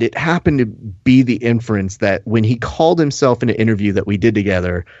 and it happened to be the inference that when he called himself in an interview that we did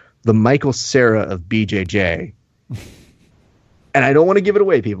together, the Michael Cera of BJJ, and I don't want to give it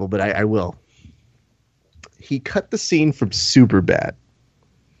away, people, but I will. He cut the scene from Superbad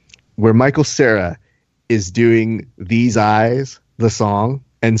where Michael Cera is doing These Eyes, the song,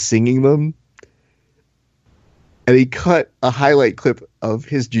 and singing them. And he cut a highlight clip of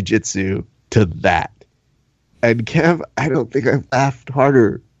his jiu-jitsu to that. And Kev, I don't think I've laughed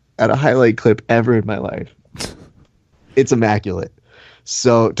harder at a highlight clip ever in my life. It's immaculate.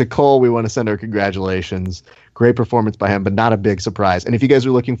 So to Cole, we want to send our congratulations. Great performance by him, but not a big surprise. And if you guys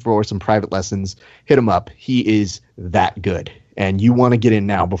are looking for some private lessons, hit him up. He is that good. And you want to get in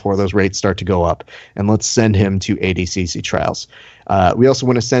now before those rates start to go up. And let's send him to ADCC trials. We also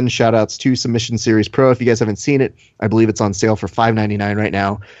want to send shout-outs to Submission Series Pro. If you guys haven't seen it, I believe it's on sale for $5.99 right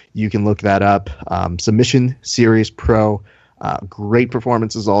now. You can look that up. Submission Series Pro. Great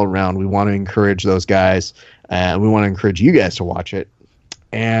performances all around. We want to encourage those guys. We want to encourage you guys to watch it.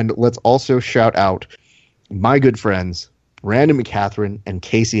 And let's also shout out my good friends, Brandon McCatherine and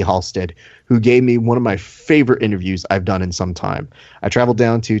Casey Halstead, who gave me one of my favorite interviews I've done in some time. I traveled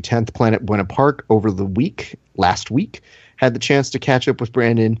down to 10th Planet Buena Park over the last week, had the chance to catch up with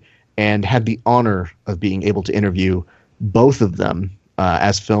Brandon, and had the honor of being able to interview both of them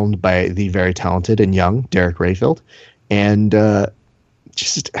as filmed by the very talented and young Derek Rayfield. And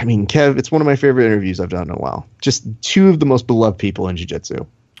Kev, it's one of my favorite interviews I've done in a while. Just two of the most beloved people in jiu-jitsu.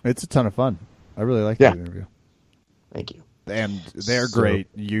 It's a ton of fun. I really like that interview. Thank you. And they're great.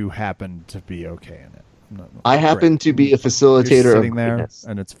 You happen to be okay in it. I happen to be a facilitator. You're sitting there,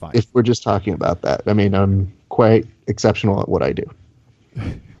 and it's fine. If we're just talking about that. I mean, I'm quite exceptional at what I do.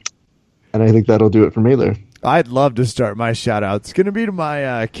 And I think that'll do it for me there. I'd love to start my shout-out. It's going to be to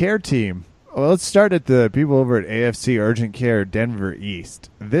my care team. Well, let's start at the people over at AFC Urgent Care Denver East.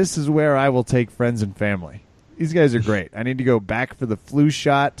 This is where I will take friends and family. These guys are great. I need to go back for the flu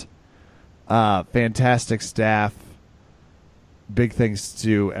shot. Fantastic staff. Big thanks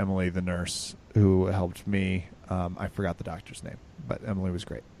to Emily, the nurse, who helped me. I forgot the doctor's name, but Emily was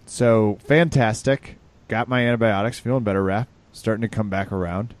great. So, fantastic. Got my antibiotics. Feeling better, Raph. Starting to come back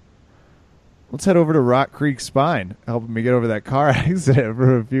around. Let's head over to Rock Creek Spine, helping me get over that car accident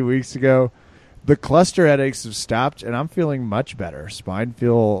from a few weeks ago. The cluster headaches have stopped, and I'm feeling much better. Spine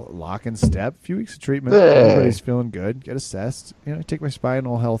feel lock and step. A few weeks of treatment. Everybody's feeling good. Get assessed. I take my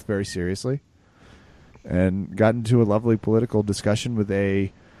spinal health very seriously. And got into a lovely political discussion with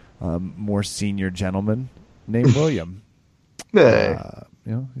a more senior gentleman named William.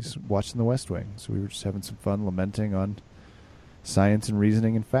 He's watching The West Wing, so we were just having some fun lamenting on science and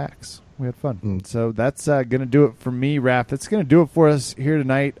reasoning and facts. We had fun. So that's going to do it for me, Raph. That's going to do it for us here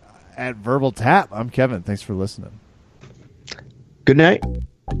tonight at Verbal Tap. I'm Kevin. Thanks for listening. Good night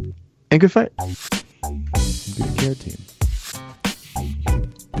and good fight. Good care team.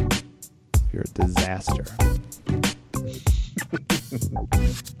 You're a disaster.